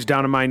Louise,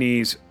 down on my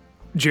knees,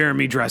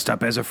 Jeremy dressed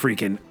up as a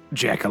freaking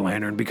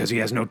jack-o'-lantern because he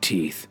has no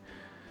teeth.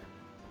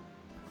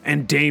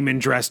 And Damon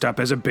dressed up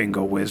as a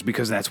bingo whiz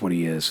because that's what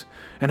he is.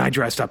 And I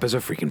dressed up as a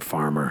freaking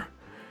farmer.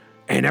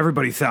 And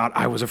everybody thought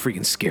I was a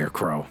freaking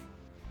scarecrow.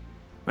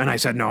 And I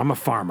said, no, I'm a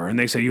farmer. And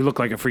they said, you look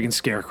like a freaking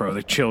scarecrow,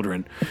 the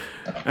children.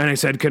 And I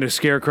said, could a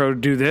scarecrow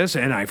do this?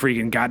 And I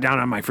freaking got down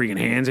on my freaking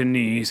hands and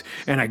knees.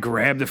 And I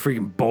grabbed the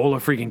freaking bowl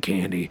of freaking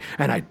candy.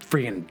 And I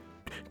freaking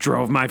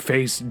drove my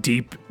face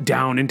deep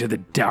down into the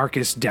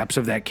darkest depths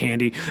of that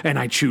candy, and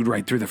I chewed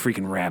right through the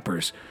freaking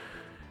wrappers.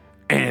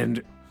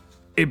 And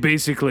it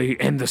basically,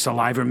 and the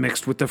saliva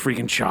mixed with the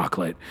freaking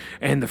chocolate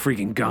and the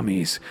freaking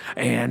gummies,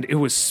 and it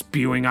was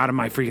spewing out of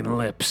my freaking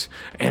lips.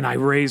 And I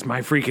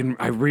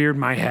reared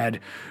my head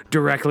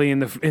directly in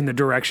the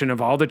direction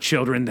of all the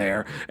children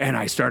there, and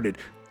I started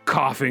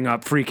coughing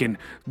up freaking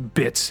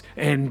bits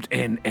and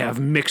have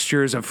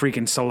mixtures of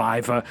freaking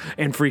saliva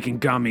and freaking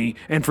gummy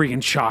and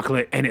freaking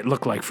chocolate, and it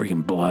looked like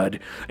freaking blood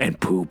and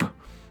poop.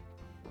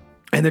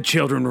 And the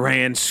children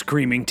ran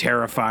screaming,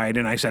 terrified,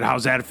 and I said,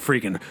 how's that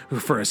freaking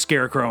for a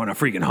scarecrow in a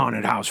freaking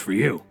haunted house for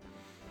you?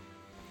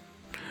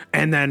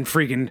 And then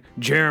freaking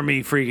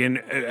Jeremy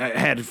freaking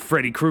had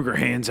Freddy Krueger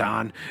hands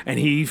on, and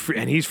he's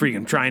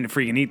freaking trying to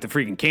freaking eat the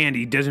freaking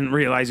candy. Doesn't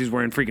realize he's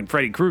wearing freaking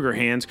Freddy Krueger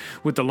hands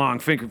with the long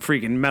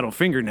freaking metal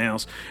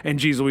fingernails. And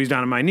geez Louise,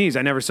 down on my knees,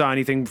 I never saw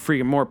anything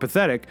freaking more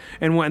pathetic.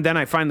 And then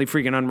I finally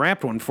freaking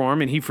unwrapped one for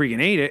him, and he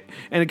freaking ate it.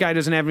 And the guy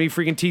doesn't have any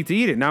freaking teeth to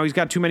eat it. Now he's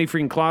got too many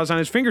freaking claws on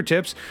his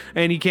fingertips,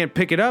 and he can't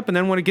pick it up. And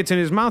then when it gets in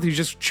his mouth, he's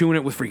just chewing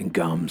it with freaking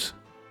gums.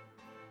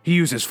 He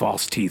uses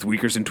false teeth,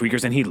 Weakers and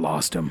Tweakers, and he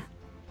lost them.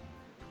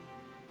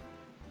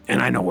 And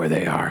I know where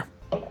they are.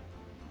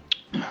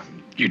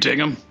 You take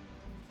them?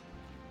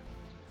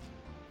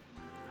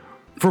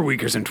 For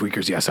Weakers and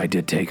Tweakers, yes, I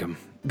did take them.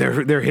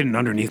 They're hidden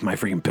underneath my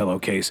freaking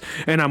pillowcase,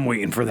 and I'm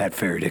waiting for that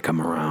fairy to come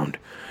around.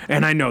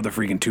 And I know the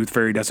freaking tooth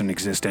fairy doesn't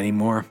exist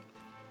anymore.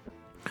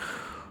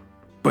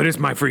 But it's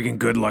my freaking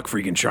good luck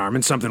freaking charm,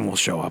 and something will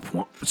show up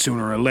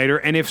sooner or later.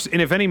 And if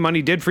any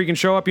money did freaking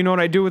show up, you know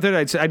what I'd do with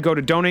it? I'd go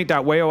to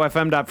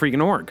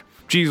donate.wayofm.freaking.org.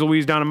 Jeez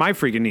Louise, down on my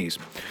freaking knees.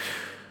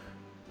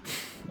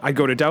 I'd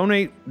go to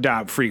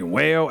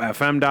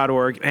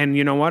donate.freakinwayofm.org, and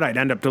you know what? I'd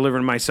end up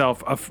delivering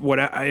myself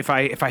if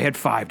I had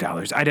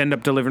 $5, I'd end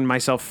up delivering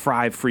myself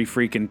 5 free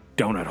freaking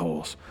donut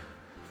holes.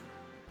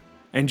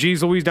 And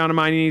geez Louise, down on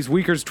my knees,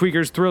 Weakers,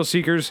 Tweakers, Thrill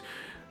Seekers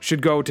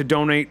should go to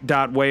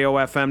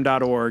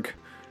donate.wayofm.org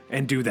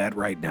and do that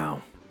right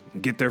now.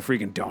 Get their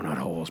freaking donut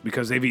holes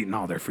because they've eaten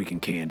all their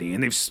freaking candy,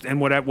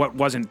 and what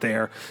wasn't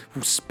there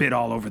spit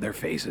all over their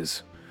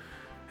faces,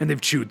 and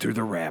they've chewed through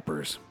the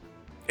wrappers.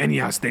 And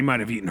yes, they might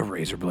have eaten a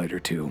razor blade or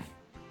two.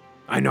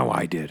 I know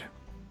I did.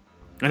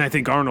 And I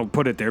think Arnold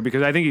put it there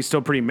because I think he's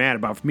still pretty mad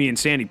about me and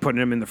Sandy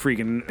putting him in the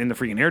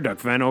freaking air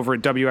duct vent over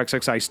at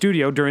WXXI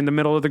Studio during the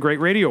middle of the Great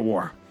Radio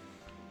War.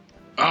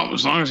 Oh,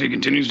 as long as he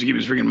continues to keep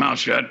his freaking mouth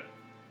shut.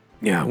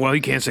 Yeah, well,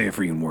 he can't say a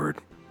freaking word.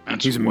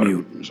 He's a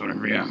mute.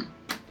 Whatever, yeah.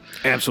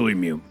 Absolutely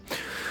mute.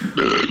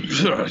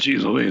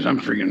 Jeez Louise, I'm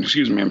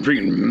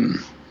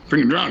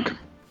freaking drunk.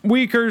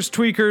 Weakers,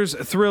 Tweakers,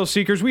 Thrill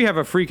Seekers, we have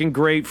a freaking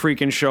great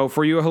freaking show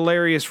for you, a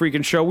hilarious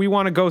freaking show. We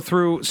want to go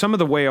through some of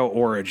the Wayo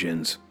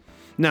origins.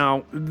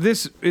 Now,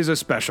 this is a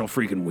special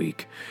freaking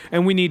week,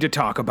 and we need to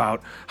talk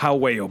about how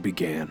Wayo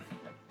began.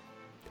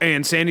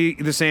 And Sandy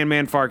the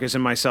Sandman Farkas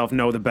and myself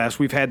know the best.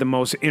 We've had the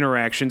most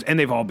interactions, and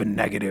they've all been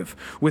negative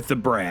with the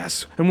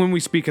brass. And when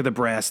we speak of the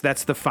brass,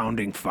 that's the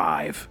founding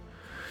 5.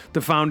 The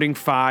founding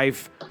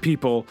 5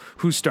 people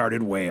who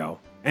started Wayo.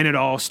 And it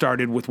all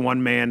started with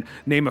one man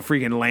named a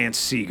freaking Lance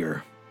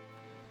Seeger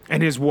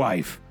and his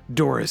wife,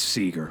 Doris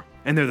Seeger.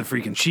 And they're the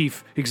freaking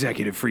chief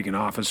executive freaking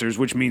officers,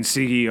 which means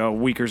CEO,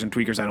 Weakers and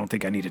Tweakers. I don't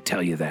think I need to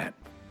tell you that.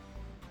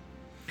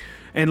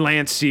 And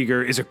Lance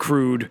Seeger is a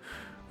crude,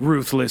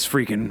 ruthless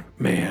freaking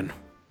man.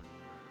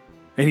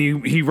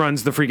 And he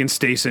runs the freaking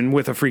station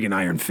with a freaking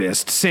iron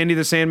fist. Sandy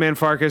the Sandman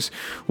Farkas,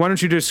 why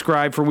don't you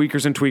describe for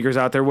weakers and tweakers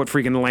out there what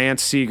freaking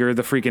Lance Seeger,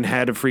 the freaking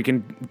head of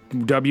freaking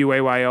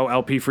WAYO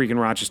LP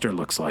freaking Rochester,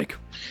 looks like?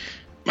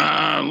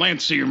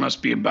 Lance Seeger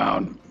must be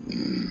about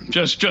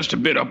just a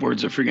bit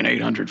upwards of freaking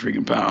 800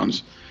 freaking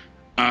pounds.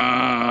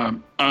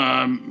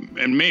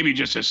 And maybe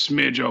just a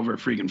smidge over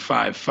freaking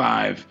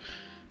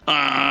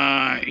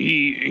 5'5".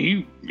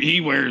 He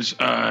wears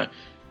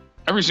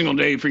every single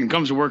day. He freaking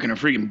comes to work in a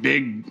freaking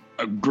big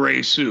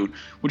gray suit,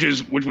 which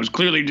was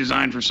clearly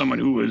designed for someone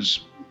who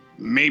was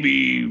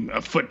maybe a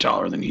foot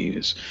taller than he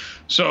is.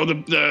 So the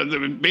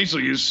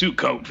basically his suit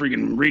coat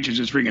freaking reaches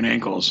his freaking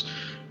ankles.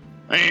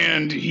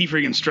 And he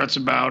freaking struts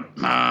about.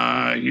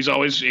 He's a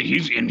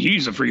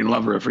freaking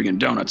lover of freaking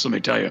donuts, let me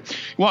tell you.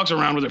 He walks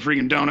around with a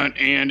freaking donut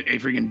and a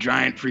freaking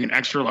giant freaking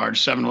extra large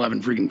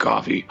 7-Eleven freaking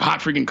coffee. Hot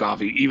freaking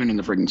coffee, even in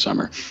the freaking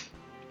summer.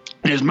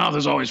 And his mouth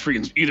is always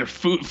freaking either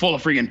full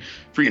of freaking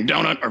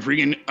donut or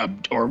freaking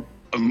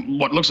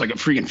what looks like a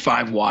freaking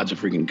 5 wads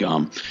of freaking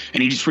gum.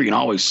 And he's just freaking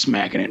always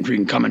smacking it and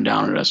freaking coming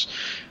down at us.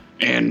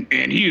 And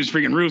he is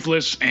freaking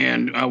ruthless,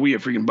 and we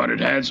have freaking butted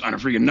heads on a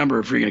freaking number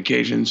of freaking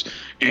occasions.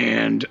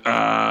 And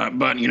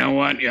but you know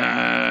what? When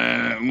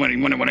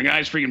a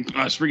guy's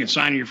freaking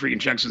signing your freaking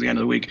checks at the end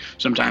of the week,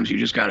 sometimes you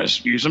just gotta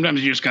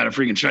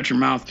freaking shut your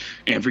mouth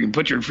and freaking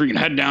put your freaking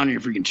head down and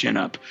your freaking chin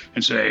up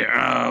and say,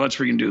 let's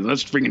freaking do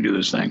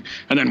this thing.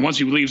 And then once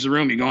he leaves the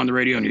room, you go on the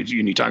radio and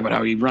you talk about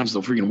how he runs the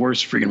freaking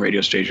worst freaking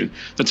radio station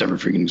that's ever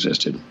freaking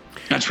existed.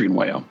 That's freaking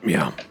Wayo.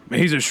 Yeah,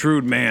 he's a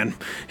shrewd man.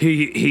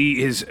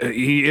 He is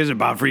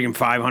about freaking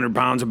 500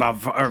 pounds,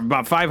 about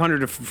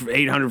 500 to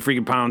 800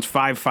 freaking pounds,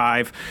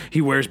 5'5".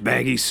 He wears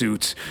baggy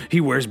suits. He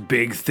wears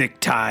big, thick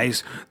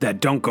ties that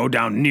don't go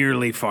down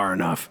nearly far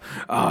enough.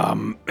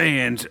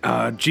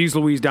 Geez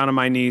Louise, down on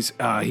my knees,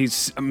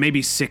 he's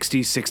maybe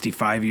 60,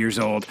 65 years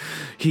old.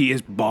 He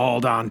is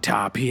bald on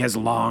top. He has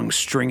long,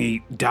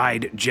 stringy,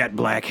 dyed jet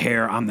black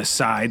hair on the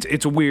sides.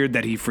 It's weird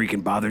that he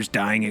freaking bothers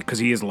dyeing it because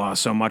he has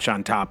lost so much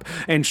on top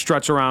and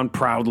struts around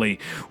proudly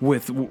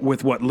with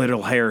what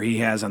little hair he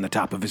has on the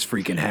top of his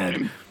freaking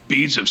head.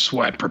 Beads of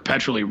sweat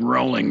perpetually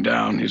rolling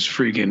down his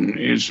freaking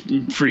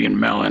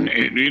melon.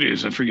 It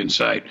is a freaking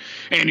sight.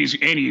 And he's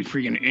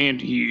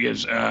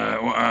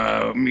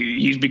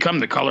become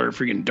the color of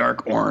freaking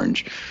dark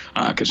orange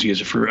because he is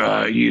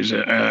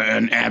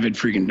an avid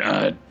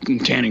freaking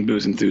tanning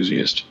booth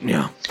enthusiast.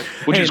 Yeah,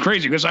 which is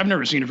crazy because I've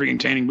never seen a freaking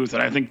tanning booth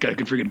that I think could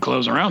freaking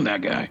close around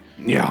that guy.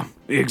 Yeah,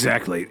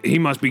 exactly. He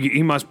must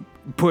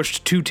push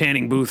 2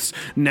 tanning booths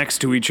next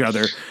to each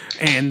other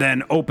and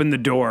then open the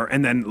door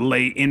and then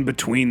lay in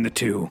between the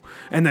 2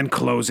 and then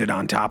close it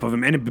on top of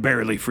him, and it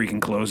barely freaking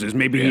closes.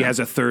 Maybe he has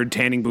a 3rd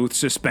tanning booth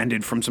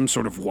suspended from some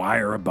sort of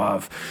wire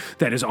above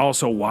that is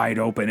also wide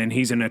open, and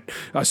he's in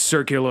a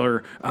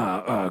circular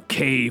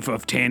cave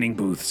of tanning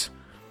booths.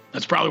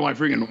 That's probably why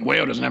freaking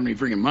Wayo doesn't have any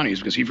freaking money, is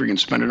because he freaking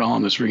spent it all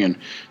on this freaking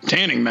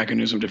tanning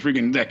mechanism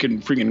that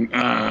can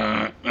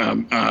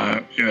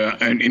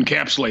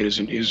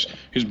encapsulate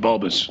his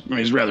bulbous,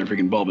 his rather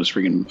freaking bulbous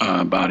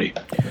freaking body.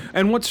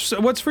 And what's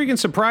freaking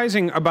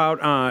surprising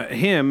about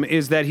him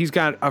is that he's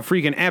got a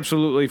freaking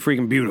absolutely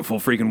freaking beautiful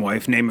freaking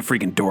wife named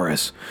freaking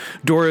Doris.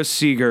 Doris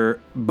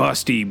Seeger,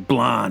 busty,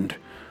 blonde,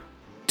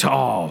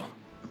 tall.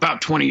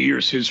 About 20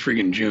 years his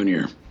freaking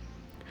junior.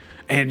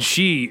 And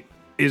she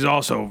is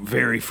also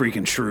very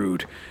freaking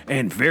shrewd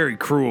and very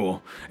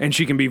cruel, and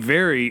she can be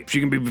very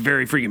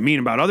freaking mean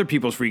about other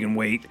people's freaking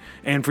weight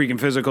and freaking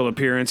physical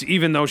appearance,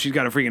 even though she's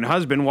got a freaking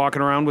husband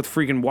walking around with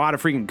freaking wad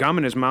of freaking gum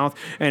in his mouth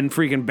and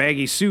freaking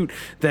baggy suit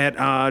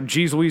that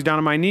geez Louise, down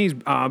on my knees,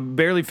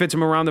 barely fits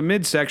him around the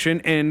midsection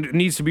and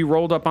needs to be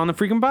rolled up on the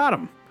freaking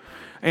bottom.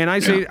 And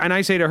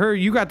I say to her,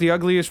 you got the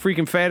ugliest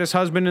freaking fattest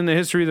husband in the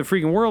history of the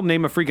freaking world,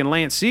 name a freaking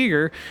Lance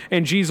Seeger,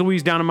 and geez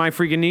Louise, down on my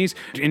freaking knees,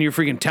 and you're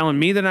freaking telling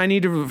me that I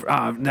need to go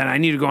on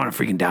a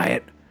freaking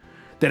diet,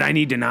 that I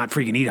need to not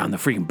freaking eat on the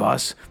freaking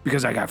bus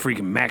because I got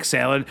freaking mac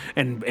salad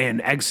and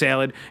egg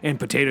salad and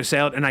potato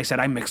salad, and I said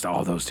I mixed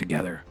all those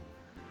together,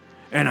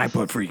 and I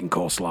put freaking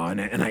coleslaw in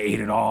it, and I ate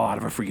it all out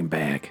of a freaking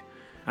bag,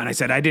 and I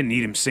said I didn't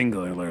eat them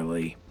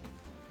singularly.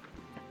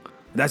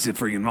 That's the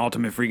freaking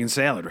ultimate freaking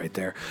salad right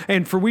there.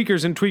 And for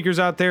weakers and tweakers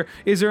out there,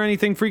 is there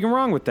anything freaking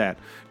wrong with that?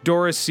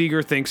 Doris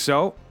Seeger thinks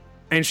so,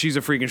 and she's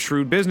a freaking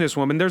shrewd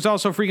businesswoman. There's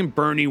also freaking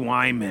Bernie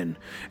Wyman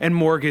and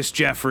Morgus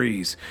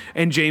Jeffries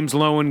and James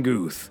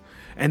Lowenguth.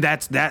 And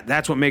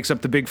that's what makes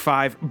up the Big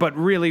Five. But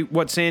really,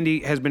 what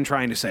Sandy has been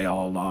trying to say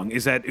all along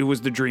is that it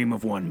was the dream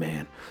of one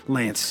man,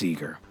 Lance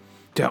Seeger,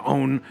 to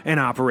own and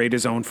operate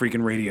his own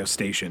freaking radio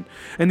station.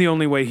 And the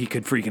only way he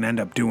could freaking end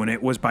up doing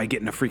it was by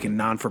getting a freaking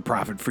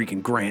non-for-profit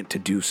freaking grant to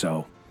do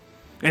so.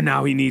 And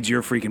now he needs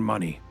your freaking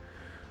money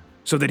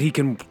so that he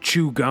can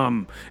chew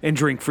gum and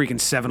drink freaking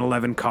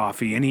 7-Eleven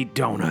coffee and eat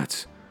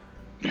donuts.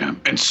 Yeah,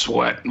 and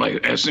sweat,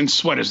 like the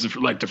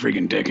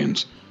freaking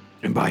Dickens.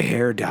 And buy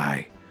hair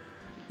dye.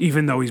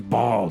 Even though he's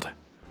bald,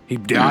 he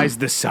dyes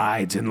the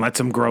sides and lets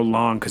them grow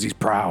long because he's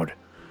proud.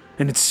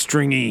 And it's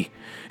stringy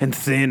and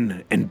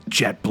thin and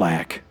jet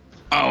black.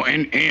 Oh,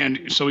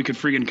 and so he could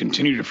freaking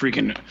continue to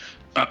freaking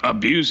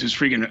abuse his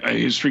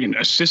freaking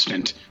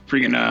assistant,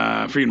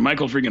 freaking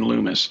Michael freaking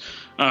Loomis,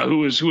 who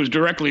was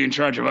directly in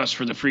charge of us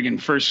for the freaking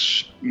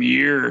first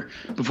year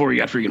before he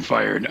got freaking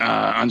fired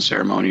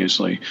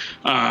unceremoniously.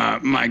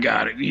 My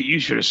God, you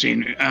should have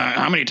seen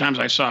how many times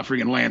I saw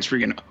freaking Lance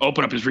freaking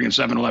open up his freaking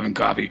 7-Eleven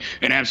coffee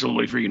and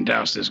absolutely freaking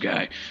douse this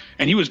guy.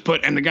 And he was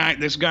put, and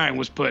this guy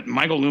was put,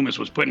 Michael Loomis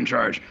was put in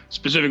charge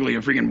specifically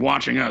of freaking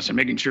watching us and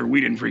making sure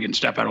we didn't freaking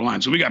step out of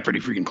line. So we got pretty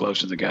freaking close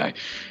to the guy.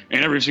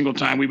 And every single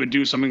time we would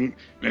do something,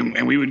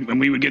 and we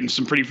would get in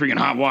some pretty freaking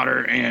hot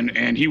water,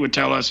 and he would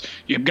tell us,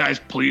 "Yeah, guys,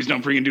 please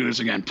don't freaking do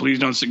this again. Please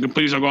don't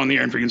go on the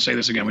air and freaking say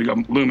this again." We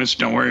go, "Loomis,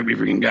 don't worry, we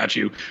freaking got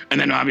you." And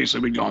then obviously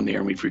we'd go on the air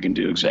and we'd freaking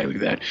do exactly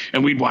that.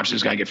 And we'd watch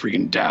this guy get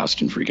freaking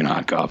doused in freaking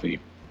hot coffee.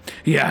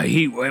 Yeah,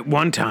 at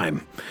one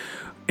time,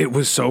 it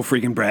was so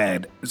freaking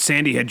bad.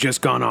 Sandy had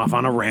just gone off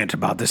on a rant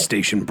about the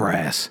station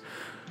brass.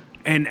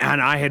 And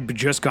I had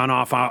just gone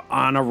off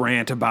on a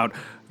rant about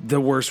the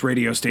worst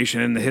radio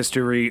station in the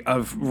history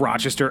of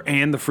Rochester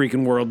and the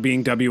freaking world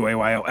being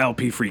WAYO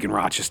LP freaking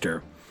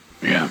Rochester.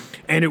 Yeah.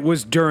 And it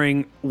was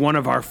during one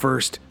of our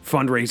first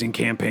fundraising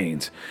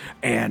campaigns.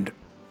 And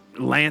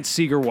Lance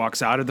Seeger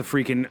walks out of the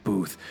freaking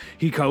booth.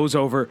 He goes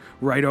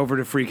right over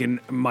to freaking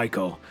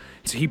Michael.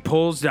 So he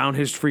pulls down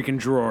his freaking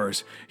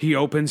drawers. He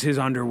opens his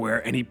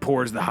underwear and he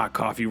pours the hot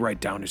coffee right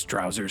down his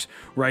trousers,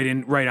 right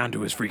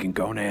onto his freaking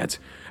gonads.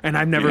 And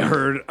I've never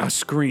heard a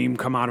scream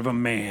come out of a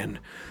man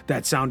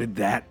that sounded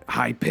that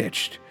high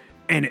pitched.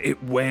 And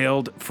it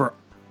wailed for,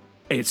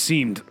 it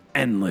seemed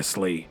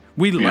endlessly.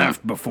 We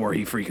left before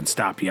he freaking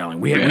stopped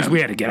yelling. We had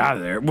to get out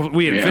of there.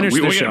 We had finished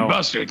the show. We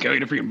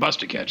had a freaking bus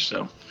to catch,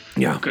 so.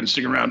 Yeah, couldn't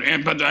stick around.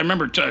 But I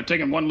remember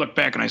taking one look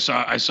back, and I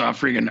saw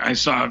freaking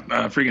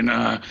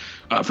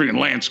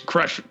Lance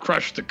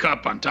crush the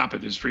cup on top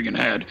of his freaking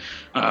head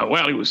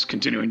while he was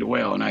continuing to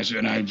wail. And I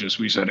said, "Hey, this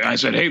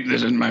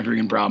isn't my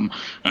freaking problem.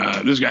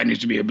 This guy needs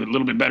to be a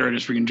little bit better at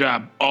his freaking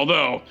job."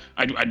 Although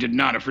I did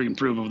not freaking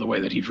approve of the way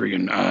that he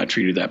freaking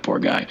treated that poor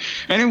guy.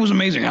 And it was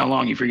amazing how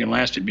long he freaking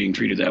lasted being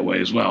treated that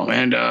way as well.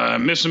 And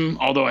miss him,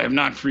 although I have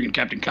not freaking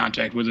kept in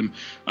contact with him,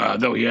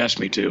 though he asked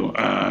me to.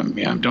 Don't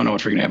know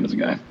what freaking happened to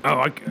the guy.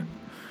 Oh,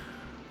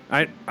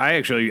 I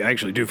actually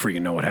do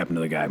freaking know what happened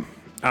to the guy.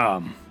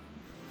 Don't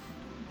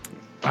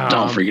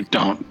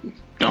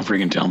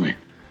freaking tell me.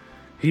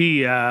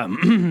 He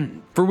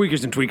for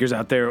Weakers and Tweakers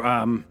out there,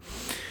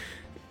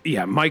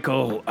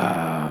 Michael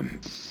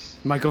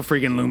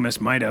freaking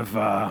Loomis might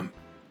have.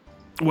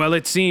 Well,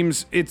 it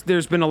seems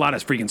there's been a lot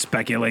of freaking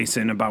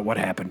speculation about what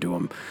happened to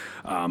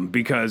him,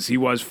 because he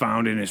was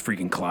found in his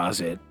freaking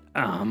closet,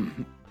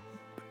 and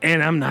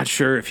I'm not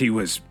sure if he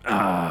was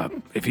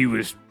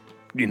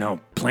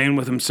playing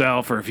with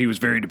himself or if he was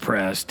very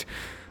depressed,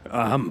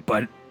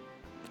 but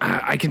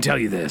I can tell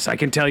you this. I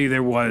can tell you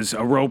there was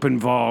a rope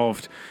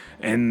involved,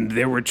 and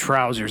there were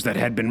trousers that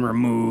had been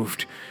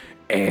removed,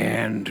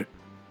 and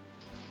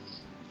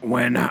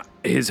when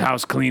his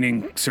house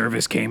cleaning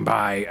service came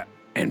by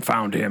and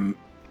found him,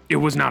 it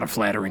was not a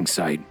flattering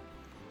sight.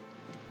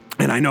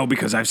 And I know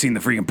because I've seen the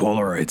freaking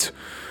Polaroids.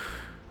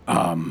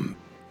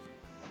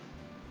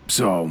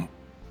 So,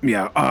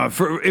 yeah.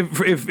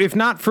 If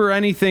not for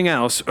anything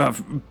else,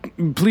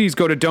 please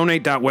go to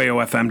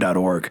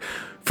donate.wayofm.org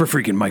for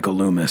freaking Michael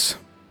Loomis.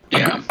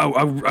 Yeah.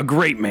 A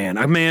great man.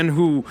 A man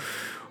who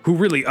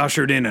really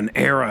ushered in an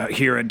era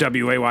here at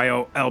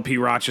WAYO LP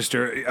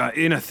Rochester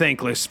in a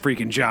thankless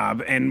freaking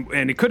job, and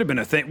it could have been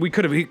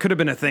he could have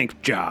been a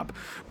thanked job,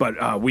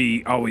 but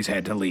we always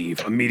had to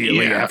leave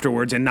immediately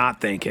afterwards and not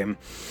thank him.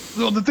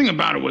 Well, the thing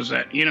about it was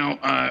that,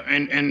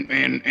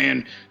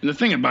 and the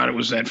thing about it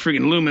was that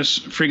freaking Loomis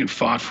freaking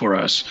fought for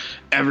us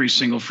every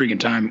single freaking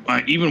time.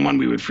 Even when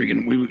he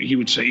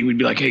would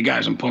be like, "Hey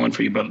guys, I'm pulling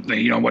for you, but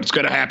what's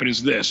going to happen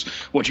is this.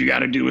 What you got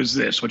to do is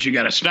this. What you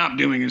got to stop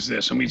doing is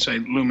this." And we'd say,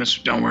 "Loomis,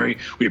 don't worry.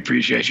 We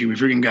appreciate you. We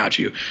freaking got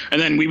you."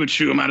 And then we would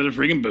shoo him out of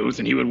the freaking booth,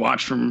 and he would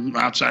watch from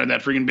outside of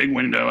that freaking big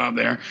window out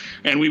there,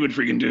 and we would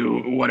freaking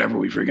do whatever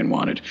we freaking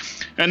wanted.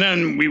 And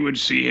then we would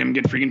see him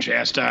get freaking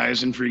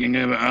chastised and freaking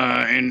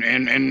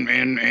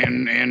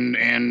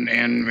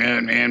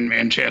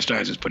and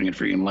chastised is putting it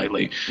freaking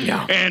lightly.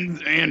 Yeah.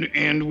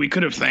 And we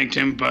could have thanked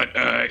him, but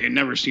it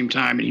never seemed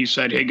time. And he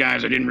said, "Hey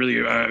guys, I didn't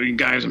really,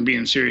 guys, I'm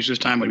being serious this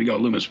time." When we go,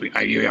 "Loomis, we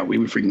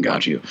freaking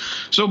got you."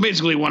 So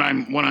basically, what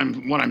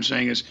I'm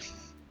saying is,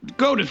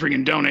 go to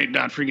freaking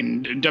donate.wayo.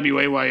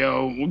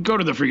 Go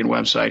to the freaking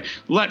website.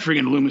 Let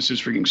freaking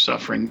Loomis's freaking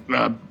suffering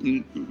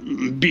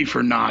be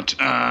for naught.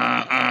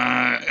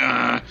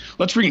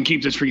 Let's freaking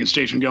keep this freaking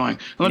station going.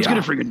 Let's get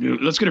a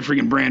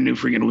freaking brand new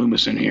freaking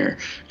Loomis in here,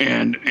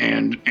 and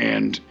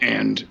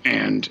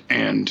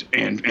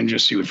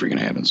just see what freaking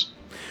happens.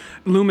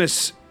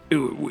 Loomis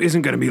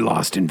isn't going to be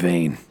lost in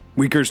vain.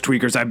 Weakers,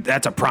 tweakers.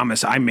 That's a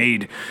promise I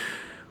made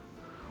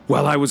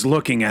while I was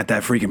looking at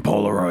that freaking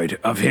Polaroid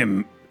of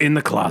him in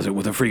the closet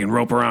with a freaking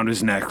rope around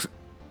his neck,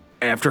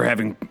 after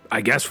having,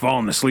 I guess,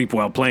 fallen asleep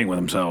while playing with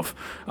himself.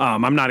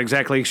 I'm not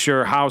exactly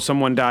sure how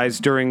someone dies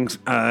during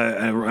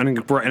an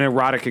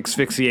erotic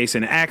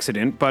asphyxiation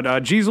accident, but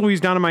Jeez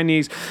Louise, down on my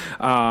knees.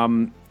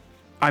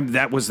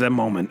 That was the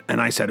moment, and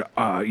I said,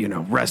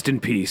 rest in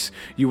peace.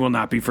 You will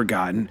not be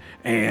forgotten,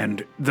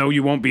 and though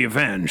you won't be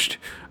avenged,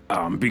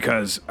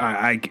 because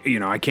I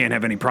can't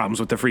have any problems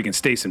with the freaking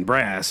Stacey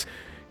Brass,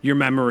 your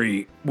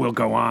memory will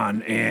go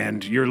on,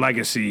 and your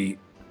legacy.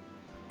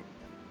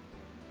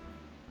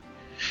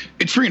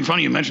 It's freaking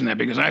funny you mentioned that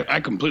because I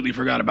completely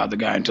forgot about the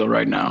guy until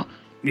right now.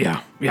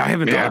 Yeah, I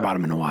haven't thought about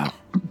him in a while.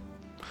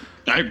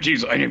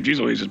 Jeez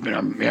Louise has been,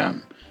 I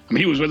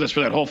mean, he was with us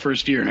for that whole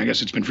first year, and I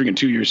guess it's been freaking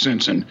 2 years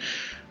since. And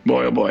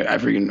boy, oh boy, I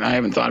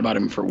haven't thought about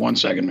him for 1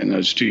 second in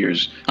those 2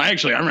 years. I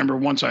remember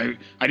once I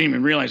didn't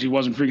even realize he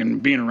wasn't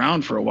freaking being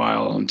around for a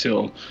while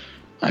until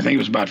I think it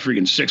was about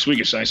freaking 6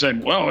 weeks. So I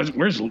said, well,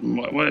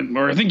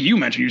 or I think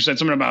you said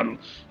something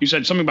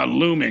about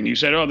looming. You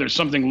said, oh, there's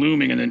something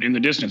looming in the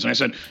distance. And I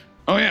said,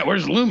 oh yeah,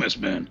 where's Loomis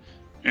been?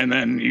 And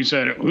then you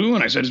said, who?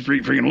 And I said, it's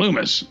freaking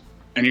Loomis.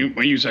 And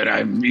you said I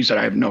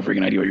have no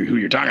freaking idea who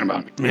you're talking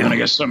about. Yeah. And I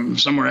guess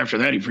somewhere after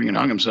that he freaking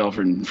hung himself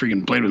and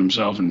freaking played with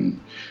himself and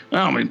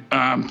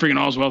freaking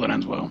all's well that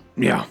ends well.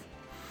 Yeah,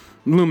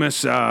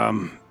 Loomis.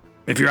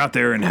 If you're out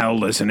there in hell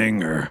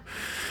listening, or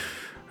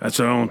that's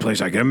the only place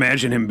I can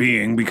imagine him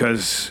being,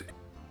 because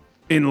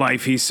in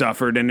life he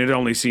suffered, and it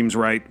only seems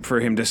right for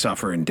him to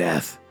suffer in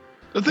death.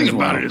 The thing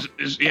about it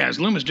is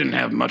Loomis didn't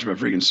have much of a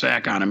freaking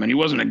sack on him, and he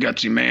wasn't a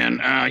gutsy man.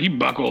 He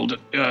buckled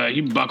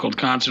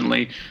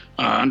constantly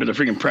under the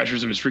freaking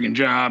pressures of his freaking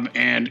job,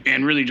 and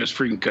really just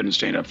freaking couldn't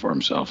stand up for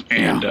himself.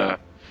 And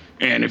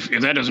and if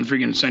that doesn't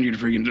freaking send you to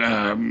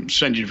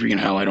freaking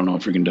hell, I don't know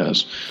what freaking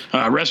does.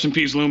 Rest in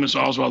peace, Loomis.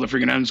 All's well that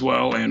freaking ends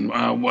well. And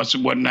what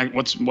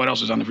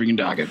else is on the freaking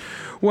docket?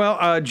 Well,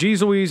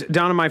 Jeez Louise,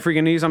 down on my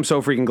freaking knees, I'm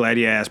so freaking glad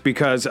you asked,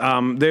 because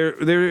there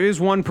is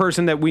one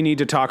person that we need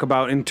to talk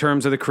about in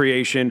terms of the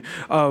creation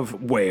of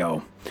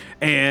Wayo,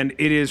 and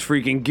it is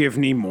freaking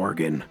Givney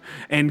Morgan.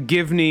 And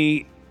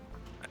Givney,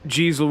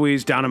 Jeez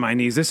Louise, down on my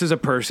knees, this is a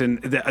person,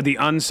 the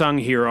unsung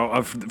hero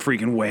of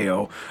freaking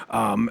Wayo,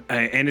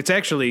 and it's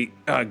actually,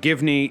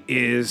 Givney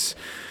is...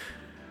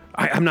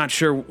 I'm not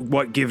sure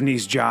what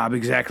Givney's job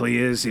exactly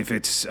is, if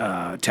it's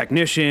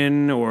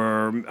technician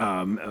or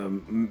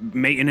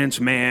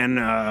maintenance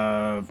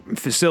man,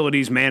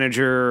 facilities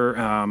manager.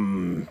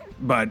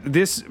 But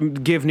this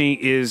Givney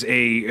is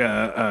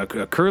a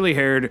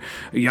curly-haired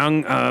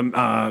young,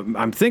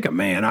 I'm thinking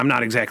man, I'm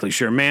not exactly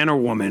sure, man or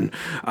woman.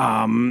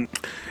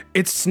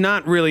 It's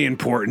not really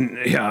important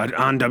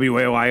on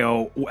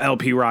WAYO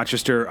LP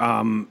Rochester.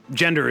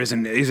 Gender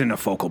isn't a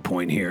focal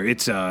point here.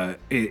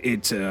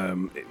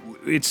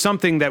 It's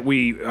something that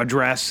we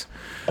address,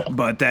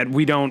 but that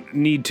we don't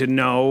need to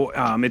know.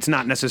 It's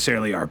not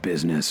necessarily our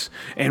business.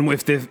 And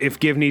if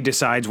Givney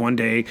decides one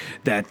day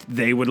that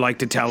they would like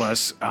to tell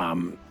us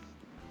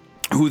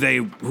who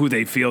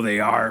they feel they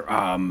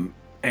are,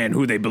 and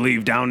who they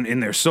believe down in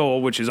their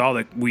soul, which is all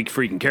that we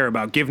freaking care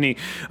about, Givney,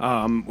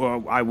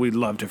 we'd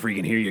love to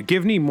freaking hear you.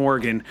 Givney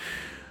Morgan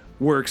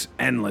works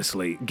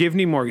endlessly.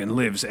 Givney Morgan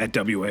lives at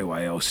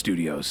WAYO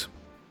Studios.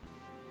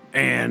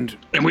 And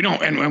we're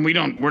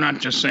not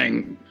just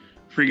saying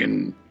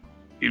freaking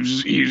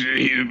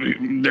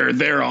they're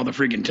there all the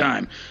freaking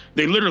time.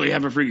 They literally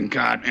have a freaking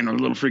cot and a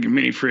little freaking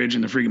mini fridge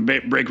in the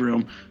freaking break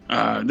room.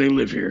 They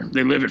live here.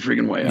 They live at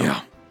freaking Wayo.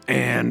 Yeah.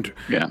 And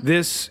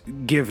this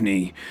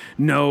Givney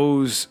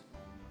knows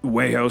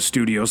Wayo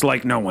Studios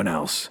like no one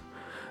else.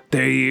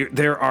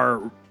 There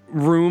are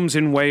rooms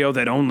in Wayo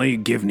that only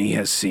Givney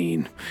has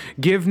seen.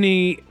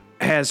 Givney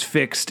has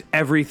fixed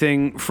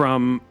everything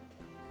from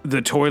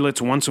the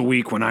toilets once a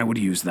week when I would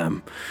use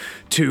them,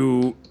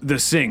 to the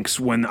sinks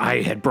when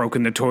I had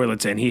broken the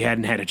toilets and they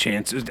hadn't had a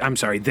chance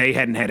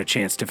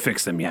to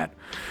fix them yet.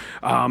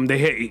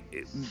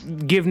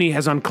 Givney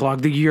has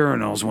unclogged the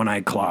urinals when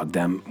I clogged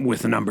them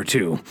with the number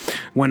 2.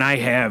 When I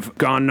have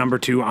gone number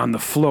 2 on the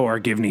floor,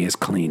 Givney has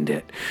cleaned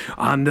it.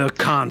 On the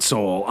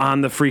console,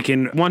 on the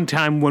freaking one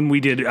time when we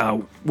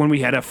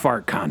had a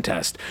fart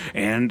contest,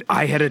 and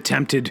I had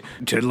attempted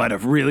to let a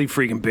really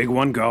freaking big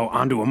one go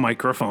onto a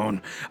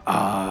microphone,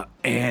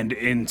 and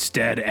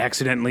instead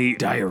accidentally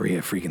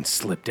diarrhea freaking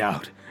slipped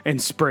out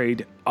and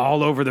sprayed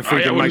all over the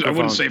freaking microphone. I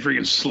wouldn't say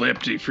freaking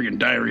slipped. Freaking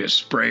diarrhea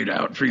sprayed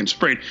out. Freaking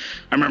sprayed.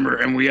 I remember,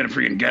 and we had a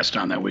freaking guest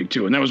on that week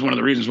too, and that was one of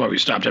the reasons why we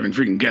stopped having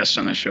freaking guests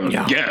on the show.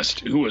 A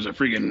guest who was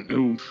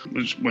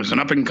an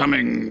up and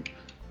coming.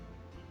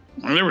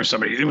 Well, there was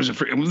somebody.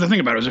 The thing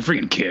about it was a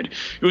freaking kid.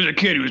 It was a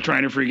kid who was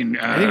trying to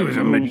freaking. I think it was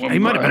he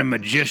might have been a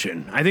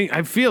magician.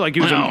 I feel like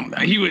he was.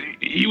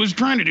 He was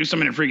trying to do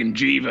something in freaking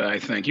Jiva. I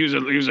think he was a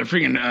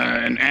freaking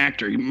an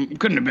actor. He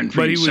couldn't have been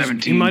freaking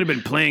 17. He might have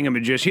been playing a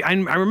magician.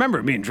 I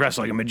remember being dressed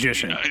like a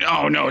magician.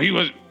 Oh no, he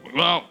was.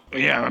 Well,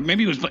 yeah,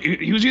 maybe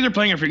he was either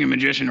playing a freaking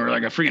magician or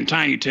like a freaking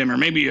Tiny Tim, or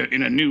maybe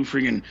in a new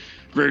freaking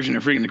version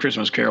of freaking The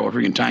Christmas Carol where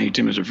freaking Tiny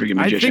Tim is a freaking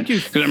magician. I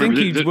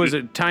think he was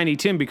a Tiny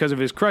Tim because of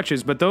his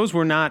crutches, but those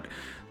were not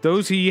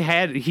Those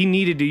he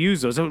needed to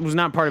use those. It was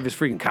not part of his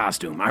freaking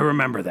costume. I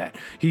remember that.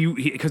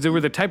 Because they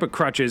were the type of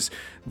crutches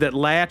that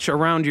latch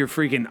around your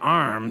freaking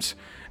arms,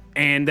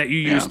 and that you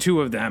use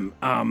two of them,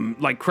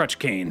 like crutch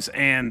canes.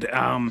 And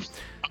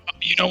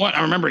you know what?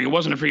 I remember it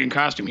wasn't a freaking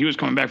costume. He was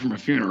coming back from a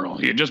funeral.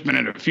 He had just been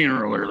at a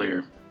funeral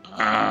earlier.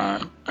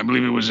 I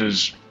believe it was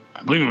his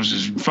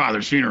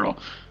father's funeral.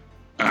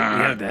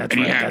 Yeah,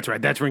 that's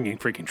right. That's ringing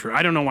freaking true.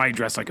 I don't know why he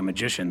dressed like a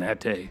magician that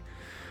day.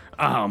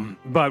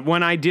 But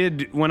when I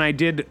did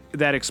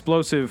that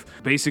explosive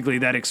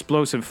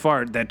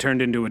fart that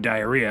turned into a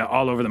diarrhea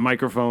all over the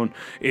microphone,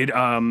 it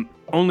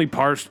only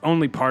part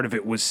of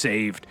it was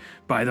saved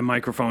by the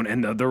microphone,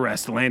 and the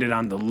rest landed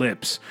on the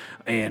lips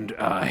and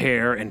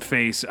hair and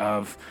face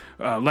of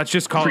let's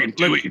just call it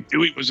Dewey.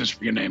 Dewey was his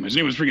freaking name. His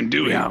name was freaking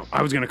Dewey. Yeah,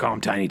 I was gonna call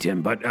him Tiny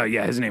Tim, but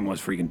yeah, his name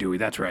was freaking Dewey.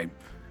 That's right,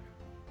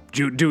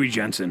 Dewey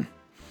Jensen.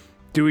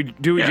 Dewey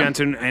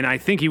Jensen, and I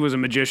think he was a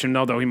magician,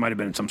 although he might have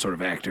been some sort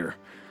of actor.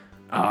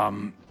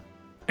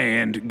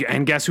 And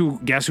guess who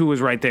was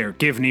right there?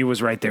 Givney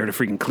was right there to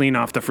freaking clean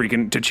off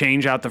to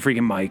change out the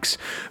freaking mics,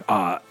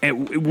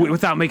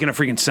 without making a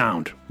freaking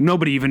sound.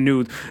 Nobody even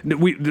knew. The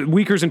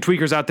Weakers and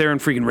Tweakers out there in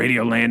freaking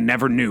Radio Land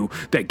never knew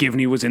that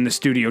Givney was in the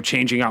studio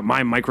changing out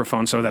my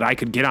microphone so that I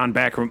could get on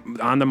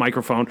the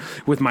microphone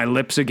with my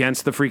lips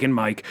against the freaking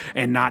mic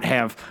and not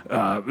have,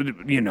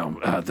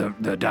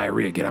 the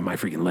diarrhea get on my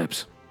freaking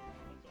lips.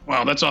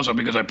 Well, that's also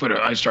because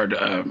I started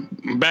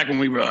back when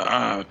we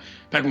weren't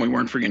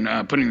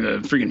freaking putting the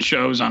freaking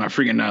shows on a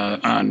freaking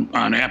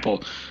on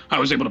Apple. I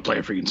was able to play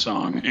a freaking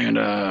song, and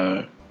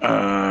I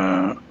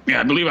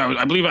believe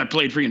I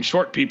played freaking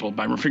 "Short People"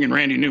 by freaking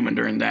Randy Newman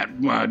during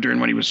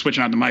when he was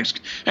switching out the mics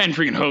and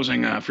freaking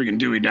hosing freaking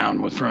Dewey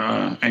down with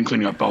and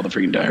cleaning up all the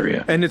freaking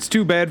diarrhea. And it's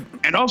too bad.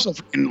 And also,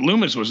 freaking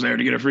Loomis was there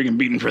to get a freaking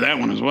beating for that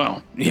one as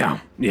well. Yeah,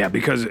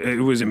 because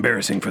it was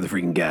embarrassing for the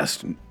freaking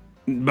guest.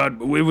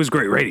 But it was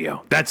great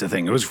radio. That's the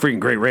thing. It was freaking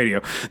great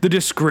radio. The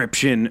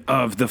description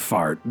of the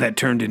fart that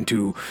turned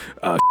into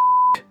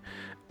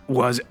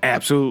was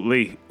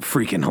absolutely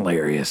freaking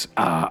hilarious.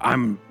 I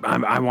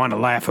want to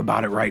laugh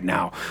about it right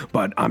now,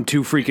 but I'm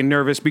too freaking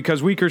nervous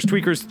because Weakers,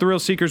 Tweakers, Thrill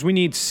Seekers, we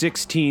need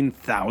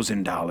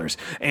 $16,000.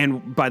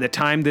 And by the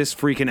time this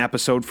freaking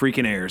episode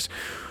freaking airs,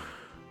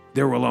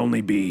 there will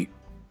only be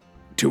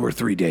 2 or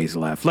 3 days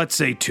left. Let's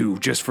say 2,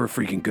 just for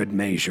freaking good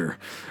measure.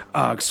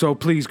 So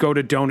please go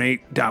to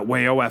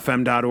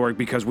donate.wayofm.org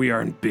because we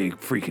are in big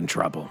freaking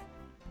trouble.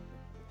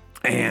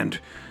 And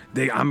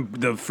the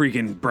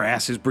freaking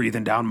brass is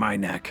breathing down my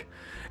neck.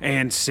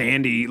 And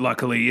Sandy,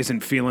 luckily,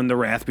 isn't feeling the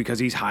wrath because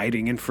he's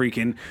hiding in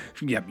freaking,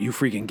 yep, you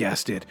freaking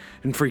guessed it,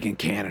 in freaking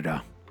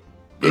Canada.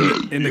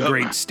 In the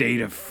great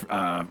state of,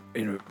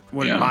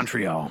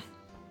 Montreal.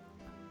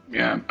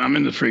 Yeah, I'm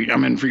in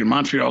freaking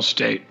Montreal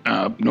State,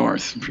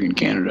 north, freaking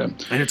Canada.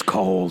 And it's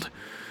cold.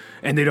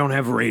 And they don't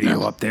have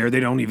radio up there.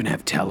 They don't even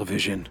have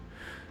television.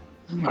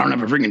 I don't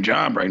have a freaking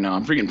job right now.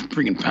 I'm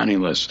freaking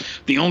penniless.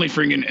 The only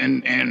freaking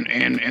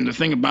and the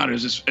thing about it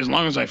is as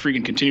long as I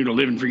freaking continue to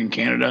live in freaking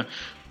Canada,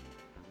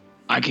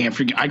 I can't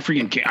get a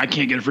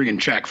freaking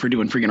check for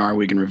doing freaking Our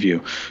Week in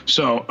Review.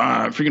 So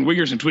freaking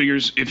Wiggers and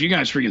Tweakers, if you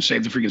guys freaking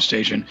save the freaking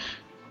station,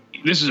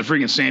 this is a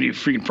freaking Sandy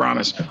freaking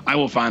promise. I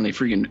will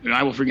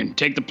freaking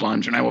take the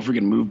plunge and I will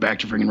freaking move back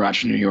to freaking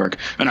Rochester, New York,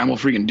 and I will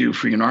freaking do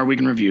freaking Our Week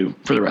in Review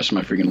for the rest of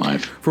my freaking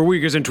life. For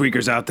Weakers and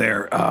Tweakers out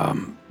there,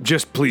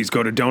 just please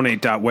go to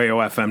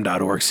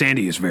donate.wayofm.org.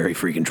 Sandy is very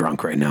freaking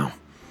drunk right now.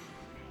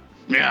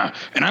 Yeah,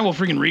 and I will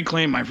freaking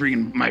reclaim my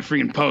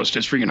freaking post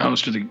as freaking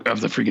host of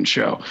the freaking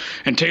show.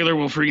 And Taylor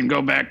will freaking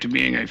go back to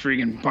being a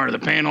freaking part of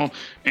the panel,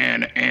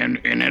 and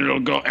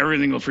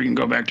everything will freaking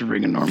go back to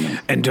freaking normal.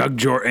 And Doug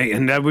Jordan,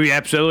 and I would be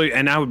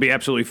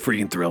absolutely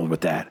freaking thrilled with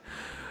that.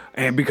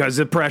 And because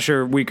the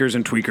pressure, Weakers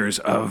and Tweakers,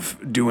 of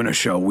doing a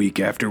show week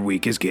after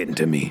week is getting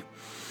to me.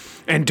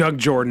 And Doug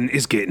Jordan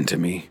is getting to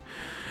me.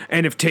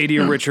 And if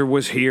Tadia Richard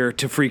was here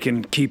to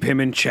freaking keep him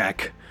in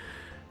check,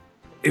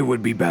 it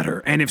would be better.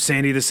 And if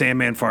Sandy the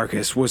Sandman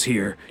Farkas was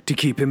here to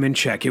keep him in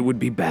check, it would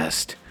be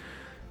best.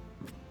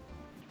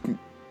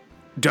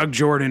 Doug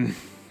Jordan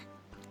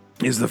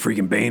is the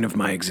freaking bane of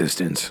my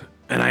existence.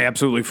 And I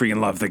absolutely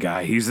freaking love the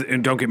guy.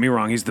 And don't get me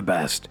wrong, he's the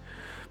best.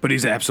 But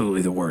he's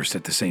absolutely the worst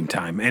at the same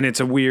time. And I have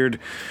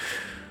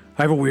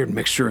a weird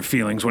mixture of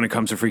feelings when it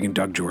comes to freaking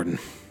Doug Jordan.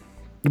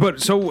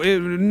 But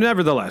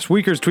nevertheless,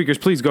 Weakers,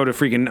 Tweakers, please go to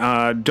freaking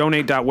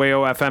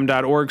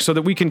donate.wayofm.org so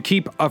that we can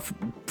keep a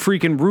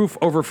freaking roof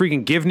over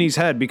freaking Givney's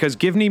head, because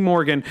Givney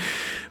Morgan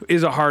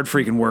is a hard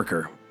freaking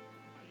worker.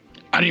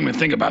 I didn't even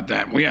think about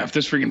that. Well, yeah, if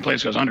this freaking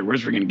place goes under,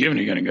 where's freaking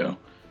Givney gonna go?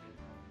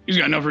 He's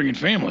got no freaking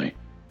family.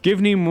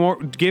 Givney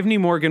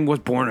Morgan was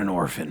born an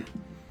orphan.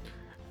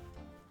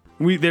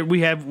 We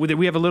have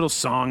a little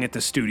song at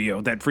the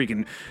studio that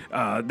freaking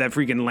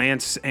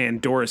Lance and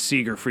Doris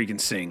Seeger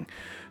freaking sing.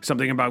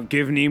 Something about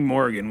Givney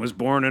Morgan was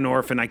born an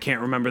orphan. I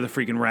can't remember the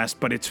freaking rest,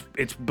 but it's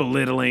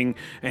belittling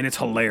and it's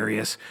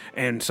hilarious.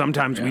 And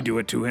sometimes we do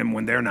it to him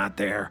when they're not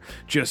there,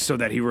 just so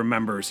that he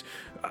remembers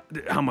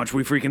how much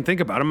we freaking think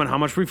about him and how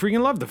much we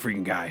freaking love the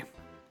freaking guy.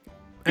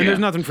 And there's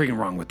nothing freaking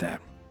wrong with that.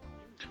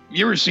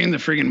 You ever seen the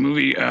freaking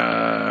movie,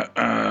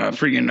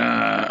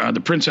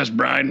 The Princess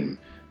Bride, and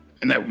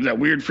that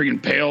weird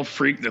freaking pale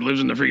freak that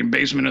lives in the freaking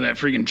basement of that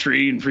freaking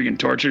tree and freaking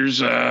tortures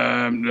the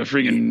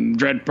freaking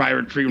dread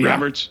pirate freaking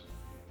Roberts?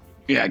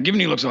 Yeah,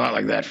 Givney looks a lot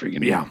like that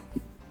freaking. Yeah.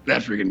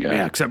 That freaking guy.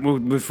 Yeah, except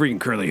with freaking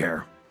curly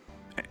hair.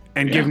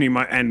 And Givney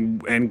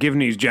and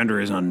Givney's gender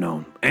is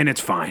unknown, and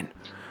it's fine.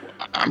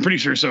 I'm pretty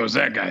sure so is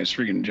that guy's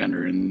freaking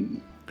gender.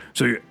 And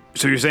so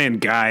you're saying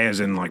guy as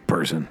in like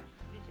person?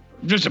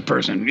 Just a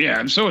person,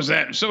 yeah. So is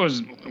that. So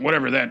is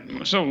whatever that.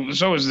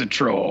 So is the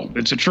troll.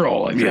 It's a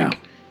troll, I think.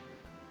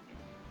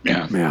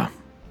 Yeah.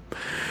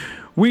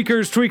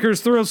 Weakers,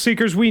 tweakers, thrill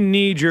seekers, we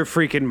need your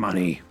freaking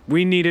money.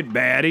 We need it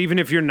bad. Even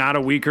if you're not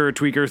a weaker, a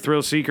tweaker,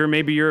 thrill seeker,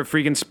 maybe you're a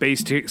freaking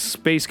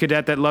space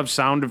cadet that loves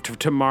Sound of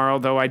Tomorrow,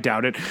 though I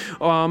doubt it.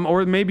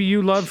 Or maybe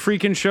you love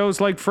freaking shows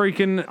like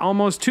freaking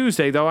Almost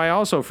Tuesday, though I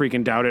also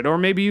freaking doubt it. Or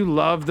maybe you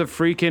love the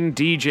freaking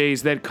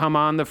DJs that come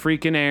on the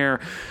freaking air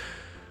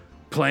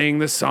playing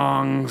the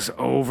songs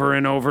over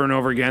and over and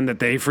over again that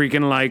they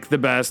freaking like the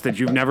best, that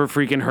you've never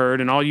freaking heard,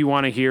 and all you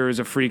want to hear is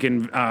a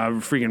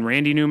freaking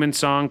Randy Newman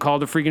song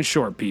called The Freaking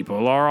Short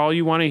People, or all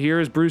you want to hear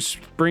is Bruce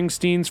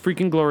Springsteen's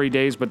freaking Glory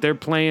Days, but they're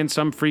playing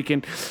some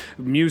freaking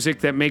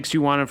music that makes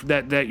you want to,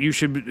 that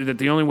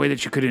the only way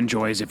that you could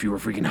enjoy is if you were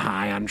freaking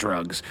high on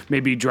drugs,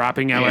 maybe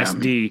dropping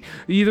LSD.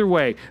 Either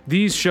way,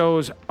 these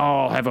shows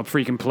all have a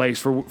freaking place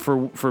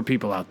for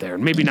people out there.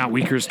 Maybe not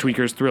weakers,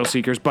 tweakers, thrill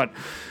seekers, but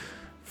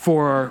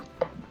for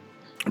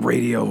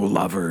radio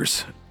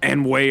lovers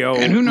and Wayo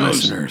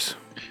listeners.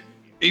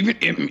 Even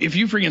if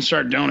you freaking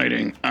start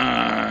donating,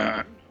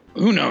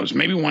 who knows?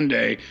 Maybe one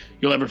day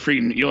you'll have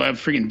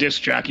freaking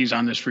disc jockeys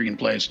on this freaking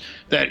place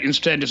that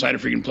instead decide to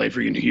freaking play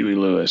freaking Huey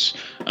Lewis,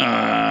 or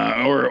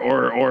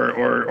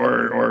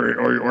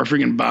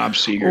freaking Bob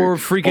Seger, or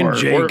freaking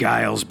Jay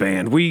Giles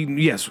band. Or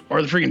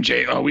the freaking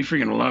Jay. Oh, we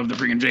freaking love the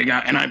freaking Jay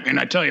Giles. And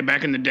I tell you,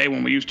 back in the day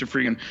when we used to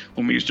freaking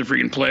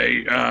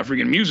play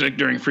freaking music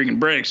during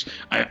freaking breaks,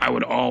 I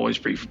would always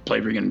play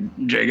freaking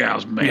Jay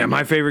Giles band. Yeah,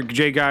 my favorite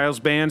Jay Giles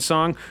band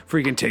song,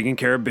 freaking Taking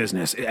Care of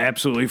Business.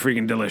 Absolutely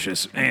freaking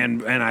delicious,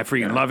 and I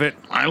freaking love it.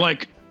 I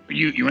like.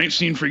 You ain't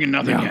seen freaking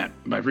nothing yet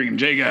by freaking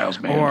Jay Giles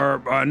band.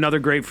 Or another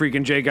great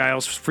freaking Jay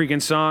Giles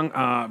freaking song,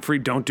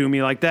 Don't Do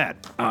Me Like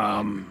That.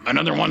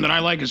 Another one that I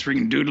like is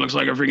freaking Dude Looks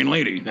Like a Freaking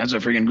Lady. That's a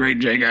freaking great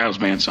Jay Giles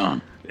band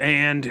song.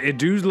 And It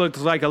Dude Looks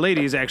Like a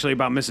Lady is actually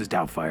about Mrs.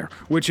 Doubtfire,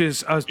 which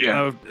is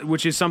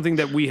something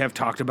that we have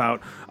talked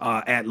about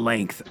at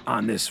length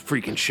on this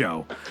freaking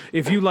show.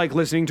 If you like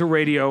listening to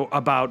radio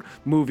about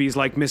movies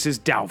like Mrs.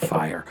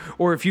 Doubtfire,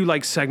 or if you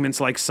like segments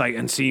like Sight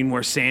Unseen,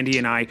 where Sandy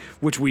and I,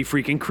 which we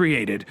freaking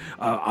created,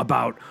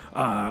 about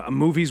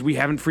movies we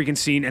haven't freaking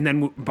seen, and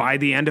then by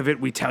the end of it,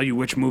 we tell you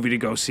which movie to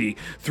go see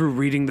through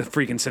reading the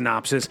freaking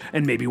synopsis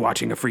and maybe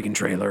watching a freaking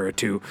trailer or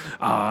two.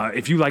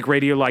 If you like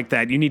radio like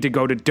that, you need to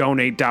go to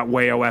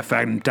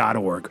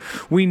donate.wayofm.org.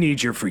 We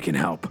need your freaking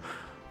help.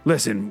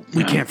 Listen,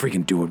 we can't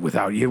freaking do it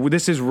without you.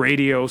 This is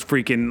radio's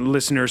freaking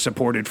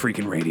listener-supported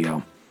freaking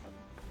radio.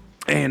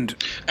 And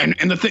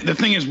the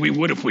thing is, we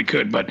would if we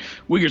could, but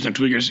Weakers and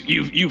Tweakers,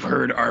 you've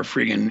heard our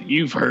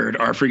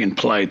freaking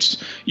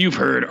plights, you've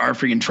heard our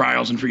freaking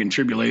trials and freaking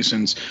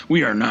tribulations.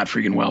 We are not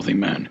freaking wealthy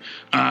men.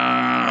 Though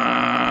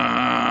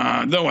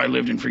I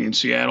lived in freaking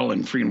Seattle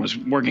and freaking was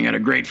working at a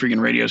great freaking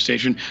radio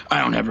station,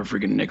 I don't have a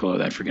freaking nickel of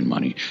that freaking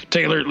money.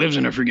 Taylor lives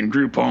in a freaking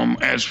group home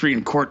as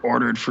freaking court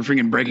ordered for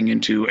freaking breaking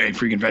into a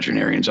freaking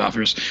veterinarian's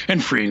office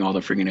and freeing all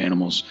the freaking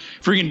animals.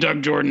 Freaking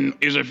Doug Jordan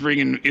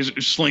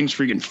slings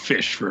freaking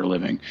fish for a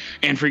living,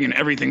 and freaking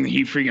everything that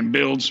he freaking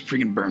builds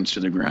freaking burns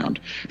to the ground.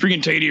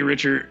 Freaking Tadia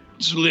Richard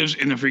lives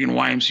in the freaking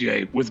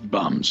YMCA with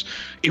bums.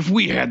 If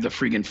we had the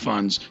freaking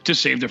funds to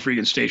save the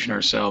freaking station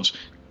ourselves,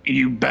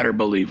 you better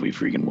believe we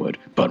freaking would,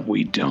 but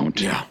we don't.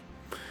 Yeah.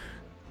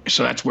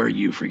 So that's where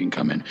you freaking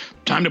come in.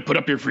 Time to put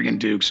up your freaking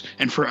dukes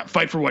and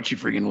fight for what you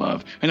freaking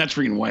love. And that's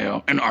freaking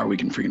Wayo and our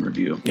Week in Freaking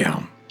Review.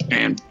 Yeah.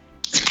 And,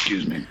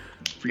 excuse me,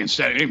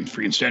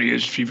 freaking steady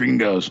as she freaking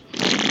goes.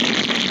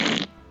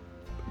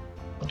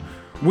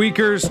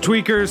 Weakers,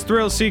 tweakers,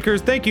 thrill seekers,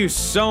 thank you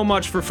so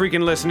much for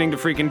freaking listening to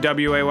freaking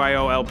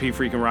WAYO LP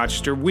freaking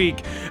Rochester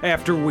week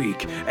after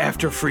week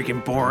after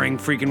freaking boring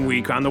freaking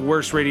week on the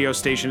worst radio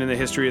station in the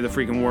history of the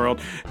freaking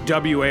world,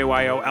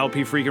 WAYO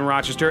LP freaking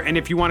Rochester. And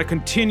if you want to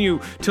continue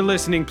to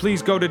listening,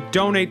 please go to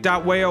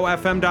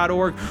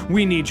donate.wayofm.org.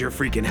 We need your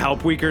freaking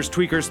help, Weakers,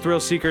 tweakers, thrill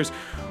seekers.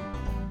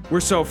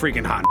 We're so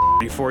freaking hot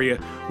for you.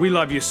 We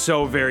love you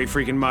so very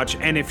freaking much.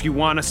 And if you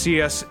want to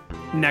see us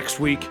next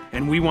week,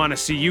 and we want to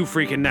see you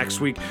freaking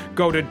next week,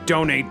 go to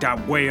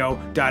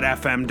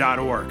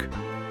donate.wayo.fm.org.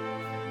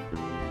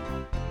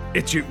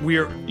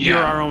 You're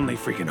our only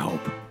freaking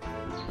hope.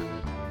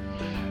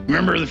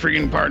 Remember the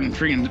freaking part in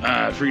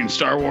freaking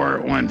Star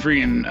Wars when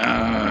freaking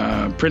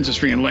Princess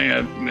freaking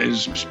Leia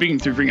is speaking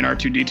through freaking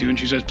R2-D2 and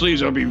she says,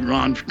 "Please,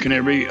 Obi-Wan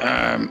Kenobi,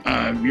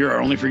 you're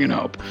our only freaking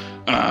hope."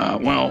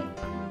 Well,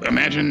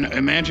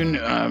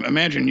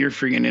 Imagine you're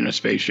freaking in a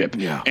spaceship,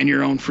 Yeah. and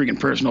your own freaking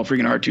personal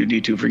freaking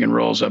R2D2 freaking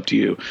rolls up to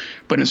you,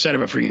 but instead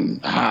of a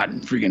freaking hot,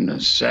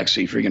 freaking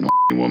sexy freaking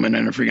woman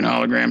and a freaking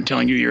hologram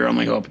telling you your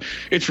only hope,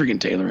 it's freaking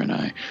Taylor and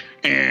I,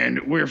 and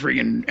I'm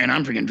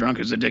freaking drunk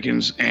as the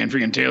Dickens, and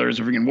freaking Taylor is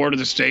a freaking ward of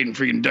the state, and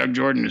freaking Doug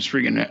Jordan is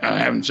freaking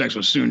having sex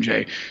with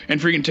Soonjay,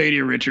 and freaking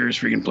Tadia Richard is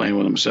freaking playing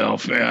with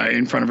himself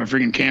in front of a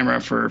freaking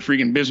camera for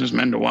freaking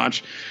businessmen to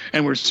watch,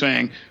 and we're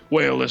saying,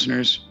 Wayo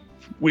listeners,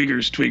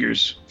 Uyghurs,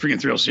 Tweakers, freaking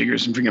thrill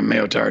seekers, and freaking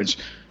Mayotards,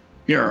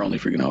 you're our only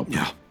freaking hope.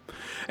 Yeah.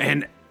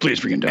 And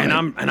please freaking donate.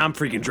 And I'm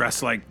freaking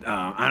dressed like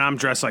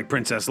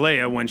Princess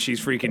Leia when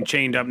she's freaking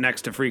chained up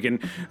next to freaking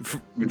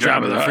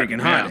Jabba the freaking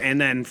Hutt, yeah. and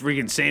then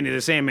freaking Sandy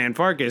the Sandman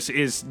Farkas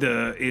is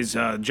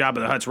Jabba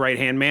the Hutt's right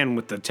hand man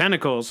with the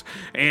tentacles,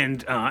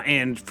 and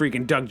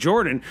freaking Doug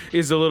Jordan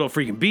is the little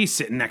freaking beast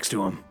sitting next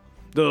to him,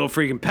 the little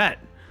freaking pet.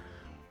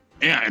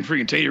 Yeah, and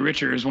freaking Tadia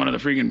Richard is one of the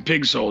freaking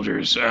pig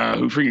soldiers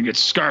who freaking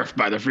gets scarfed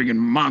by the freaking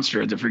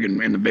monster at the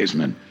freaking in the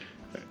basement.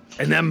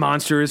 And that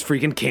monster is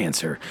freaking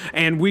cancer.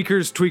 And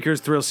Weakers,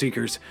 Tweakers, Thrill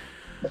Seekers,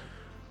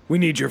 we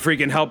need your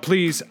freaking help.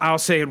 Please, I'll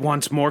say it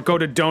once more. Go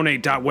to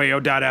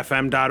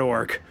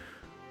donate.wayo.fm.org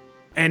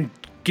and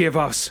give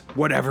us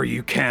whatever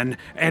you can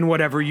and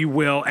whatever you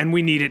will. And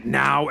we need it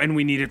now and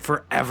we need it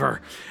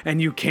forever.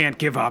 And you can't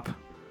give up.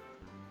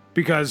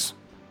 Because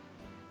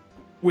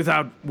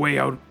without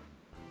Wayo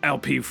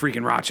LP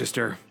freaking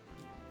Rochester,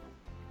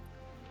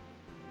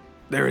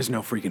 there is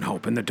no freaking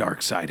hope, and the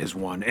dark side has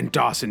won, and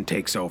Dawson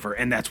takes over,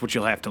 and that's what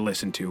you'll have to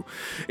listen to,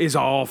 is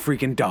all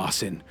freaking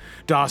Dawson.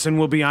 Dawson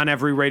will be on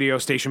every radio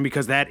station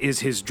because that is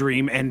his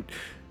dream, and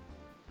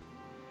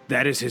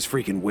that is his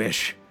freaking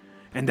wish,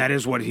 and that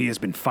is what he has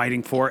been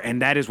fighting for,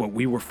 and that is what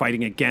we were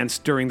fighting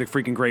against during the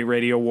freaking Great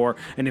Radio War,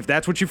 and if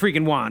that's what you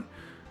freaking want,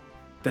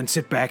 then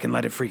sit back and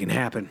let it freaking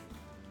happen.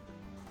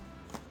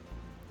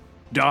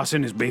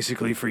 Dawson is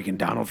basically freaking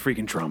Donald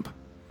freaking Trump.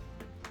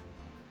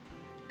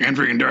 And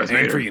freaking Darth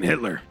Vader. And freaking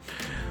Hitler.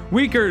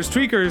 Weakers,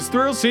 Tweakers,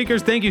 Thrill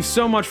Seekers, thank you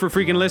so much for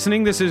freaking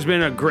listening. This has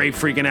been a great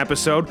freaking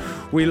episode.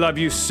 We love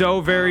you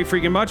so very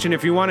freaking much. And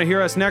if you want to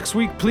hear us next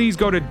week, please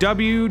go to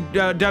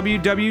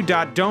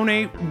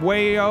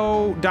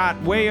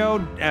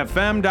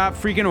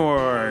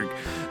www.donatewayo.wayofm.freaking.org.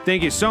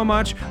 Thank you so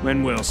much,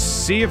 and we'll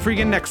see you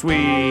freaking next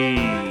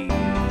week.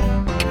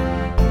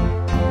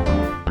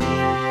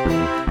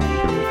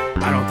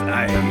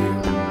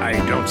 I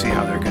don't see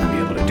how they're going to be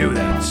able to do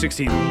that.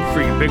 16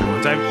 freaking big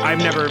ones. I've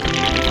never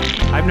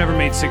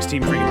made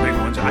 16 freaking big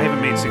ones. I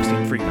haven't made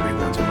 16 freaking big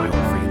ones in my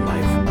whole freaking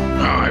life.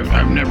 Oh,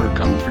 I've never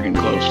come freaking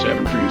close to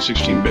having freaking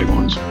 16 big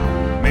ones.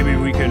 Maybe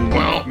we can.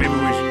 Well, maybe we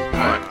should.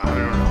 I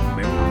don't know.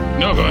 Maybe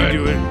no, go ahead.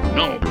 Do it.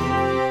 No.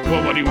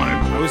 Well, what do you want to?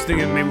 I was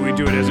thinking maybe we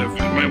do it as a.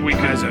 I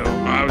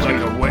was going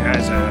to